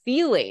 It's the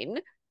feeling.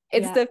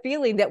 It's the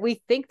feeling that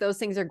we think those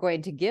things are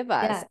going to give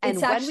us. Yeah,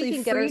 and when we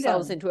can get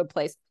ourselves into a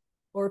place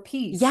or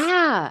peace.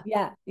 Yeah.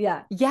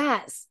 Yeah.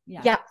 Yes.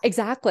 Yeah,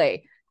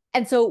 exactly.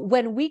 And so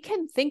when we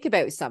can think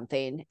about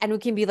something and we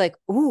can be like,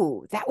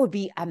 ooh, that would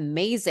be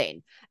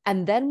amazing.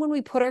 And then when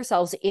we put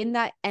ourselves in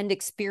that end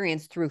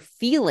experience through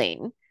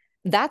feeling,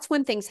 that's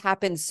when things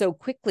happen so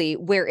quickly,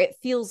 where it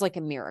feels like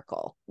a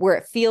miracle, where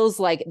it feels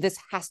like this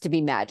has to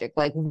be magic.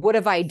 Like, what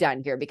have I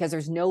done here? Because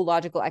there's no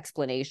logical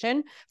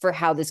explanation for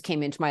how this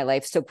came into my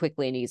life so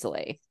quickly and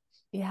easily.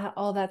 Yeah.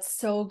 Oh, that's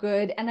so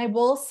good. And I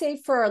will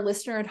say, for our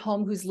listener at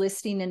home who's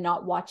listening and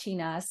not watching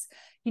us,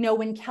 you know,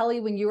 when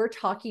you were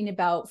talking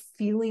about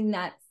feeling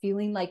that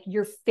feeling, like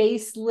your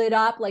face lit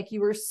up, like you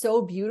were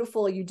so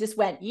beautiful, you just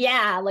went,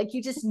 yeah, like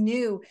you just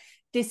knew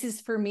this is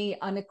for me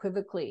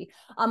unequivocally.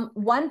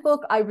 One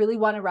book I really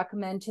want to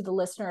recommend to the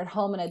listener at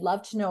home, and I'd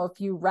love to know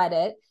if you read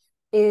it,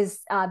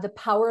 is The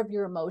Power of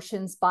Your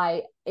Emotions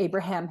by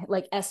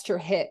Esther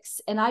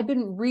Hicks. And I've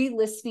been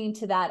re-listening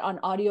to that on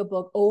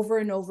audiobook over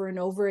and over and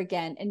over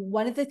again. And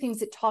one of the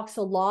things it talks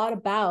a lot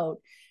about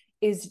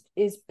is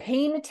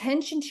paying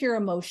attention to your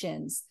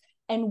emotions.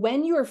 And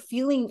when you are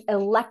feeling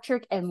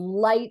electric and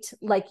light,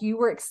 like you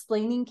were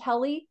explaining,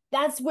 Kelly,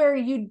 that's where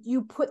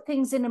you put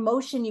things in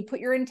motion. You put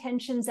your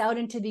intentions out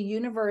into the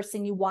universe,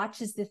 and you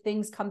watch as the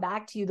things come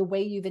back to you the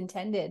way you've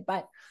intended.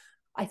 But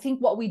I think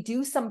what we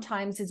do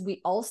sometimes is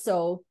we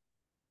also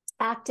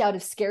act out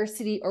of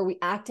scarcity, or we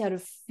act out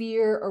of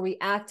fear, or we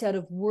act out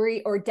of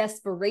worry or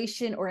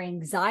desperation or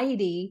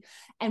anxiety.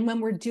 And when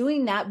we're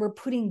doing that, we're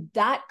putting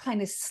that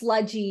kind of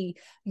sludgy,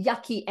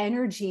 yucky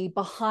energy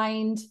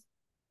behind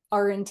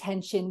our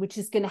intention, which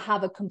is going to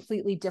have a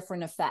completely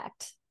different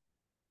effect.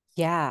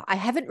 Yeah, I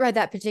haven't read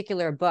that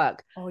particular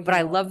book, but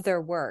I love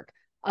their work.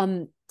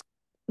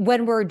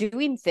 When we're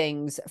doing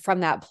things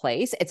from that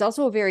place, it's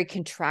also a very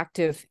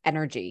contractive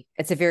energy.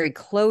 It's a very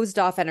closed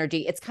off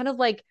energy. It's kind of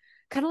like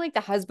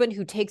the husband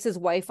who takes his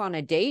wife on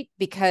a date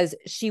because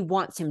she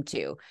wants him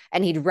to,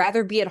 and he'd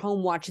rather be at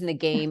home watching the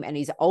game, and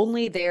he's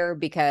only there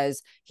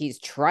because he's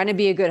trying to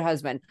be a good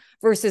husband,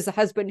 versus a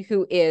husband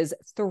who is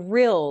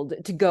thrilled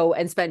to go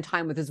and spend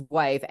time with his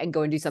wife and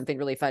go and do something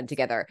really fun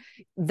together.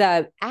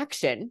 The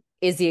action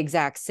is the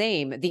exact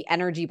same. The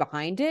energy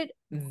behind it,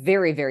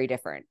 very, very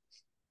different.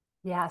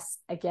 Yes.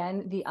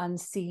 Again, the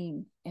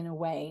unseen in a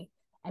way.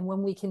 And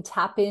when we can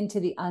tap into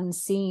the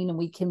unseen and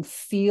we can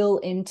feel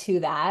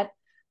into that,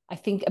 I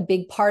think a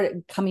big part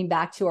of coming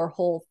back to our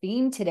whole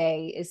theme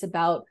today is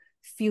about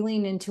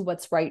feeling into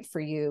what's right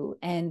for you.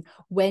 And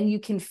when you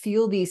can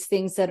feel these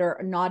things that are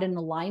not in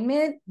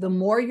alignment, the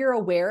more you're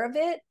aware of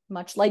it,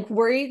 much like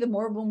worry, the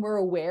more when we're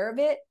aware of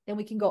it, then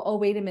we can go, oh,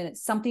 wait a minute,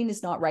 something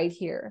is not right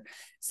here.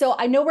 So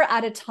I know we're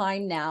out of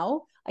time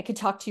now. I could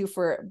talk to you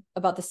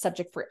about the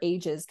subject for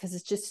ages because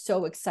it's just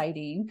so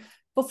exciting.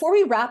 Before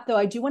we wrap, though,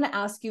 I do want to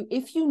ask you,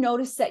 if you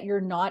notice that you're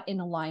not in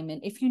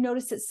alignment, if you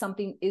notice that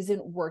something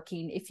isn't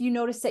working, if you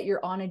notice that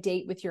you're on a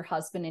date with your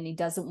husband and he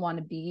doesn't want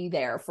to be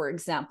there, for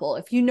example,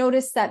 if you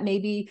notice that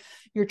maybe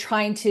you're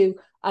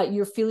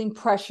you're feeling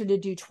pressure to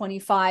do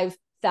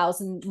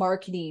 25,000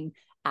 marketing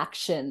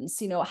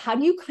actions, how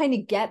do you kind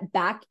of get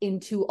back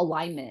into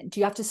alignment? Do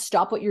you have to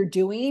stop what you're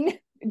doing?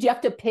 Do you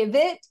have to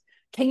pivot?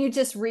 Can you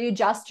just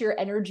readjust your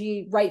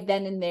energy right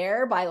then and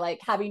there by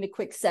having a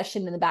quick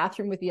session in the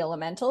bathroom with the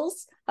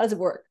elementals? How does it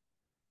work?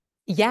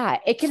 Yeah,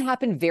 it can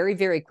happen very,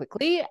 very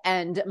quickly.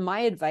 And my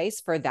advice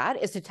for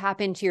that is to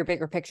tap into your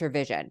bigger picture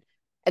vision.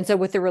 And so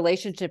with the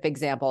relationship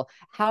example,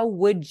 how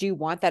would you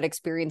want that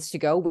experience to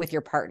go with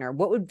your partner?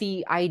 What would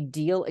the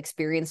ideal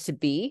experience to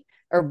be?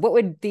 Or what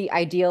would the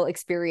ideal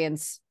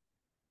experience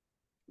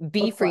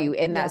be for you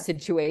in that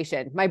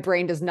situation? My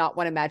brain does not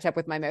want to match up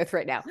with my mouth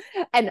right now.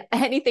 And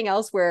anything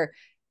else where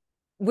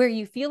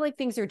you feel like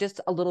things are just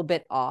a little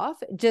bit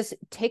off, just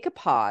take a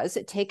pause,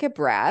 take a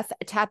breath,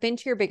 tap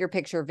into your bigger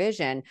picture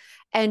vision.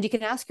 And you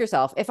can ask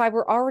yourself, if I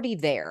were already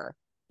there,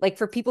 like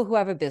for people who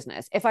have a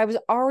business, if I was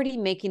already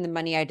making the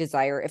money I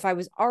desire, if I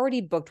was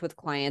already booked with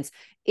clients,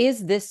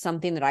 is this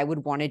something that I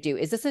would want to do?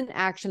 Is this an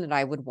action that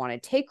I would want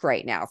to take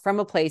right now from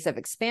a place of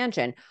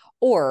expansion?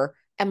 Or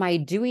am I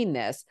doing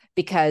this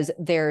because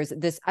there's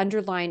this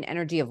underlying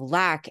energy of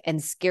lack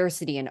and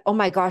scarcity? And, oh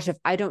my gosh, if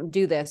I don't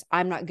do this,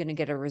 I'm not going to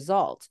get a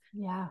result.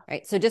 Yeah.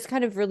 Right. So just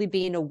kind of really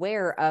being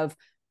aware of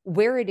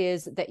where it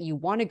is that you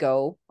want to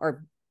go,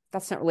 or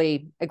that's not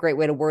really a great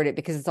way to word it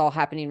because it's all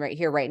happening right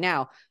here, right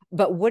now.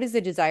 But what is the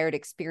desired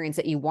experience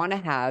that you want to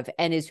have?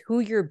 And is who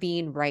you're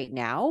being right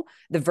now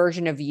the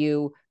version of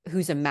you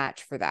who's a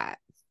match for that?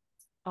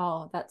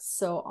 Oh, that's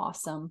so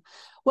awesome.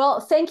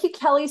 Well, thank you,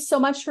 Kelly, so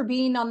much for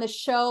being on the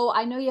show.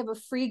 I know you have a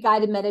free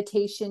guided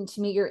meditation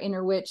to meet your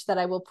inner witch that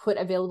I will put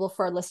available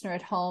for our listener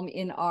at home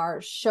in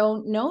our show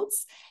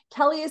notes.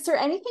 Kelly, is there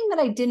anything that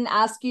I didn't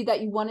ask you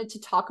that you wanted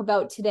to talk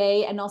about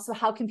today? And also,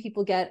 how can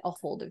people get a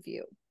hold of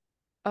you?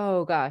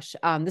 Oh gosh,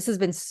 this has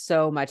been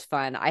so much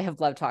fun. I have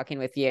loved talking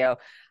with you.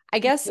 I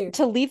guess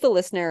to leave the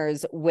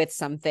listeners with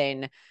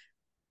something,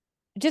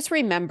 just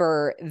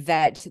remember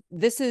that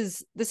this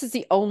is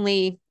the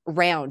only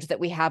round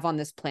that we have on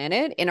this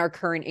planet in our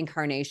current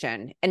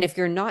incarnation. And if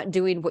you're not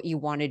doing what you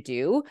want to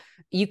do,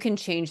 you can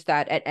change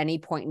that at any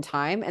point in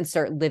time and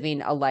start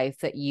living a life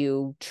that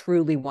you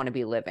truly want to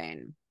be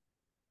living.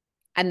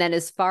 And then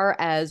as far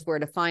as where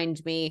to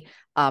find me,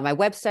 my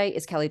website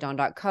is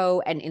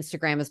kellydawn.co, and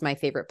Instagram is my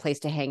favorite place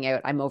to hang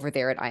out. I'm over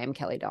there at I am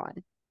Kelly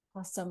Dawn.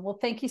 Awesome. Well,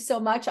 thank you so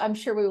much. I'm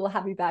sure we will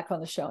have you back on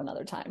the show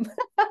another time.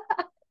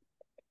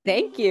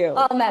 Thank you.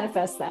 I'll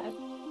manifest that.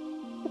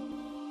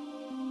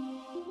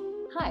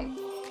 Hi.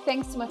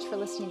 Thanks so much for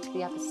listening to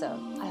the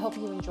episode. I hope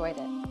you enjoyed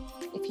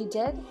it. If you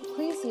did,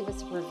 please leave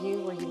us a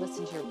review where you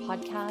listen to your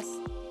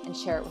podcast and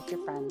share it with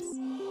your friends.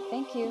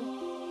 Thank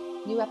you.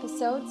 New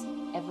episodes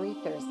every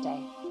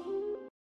Thursday.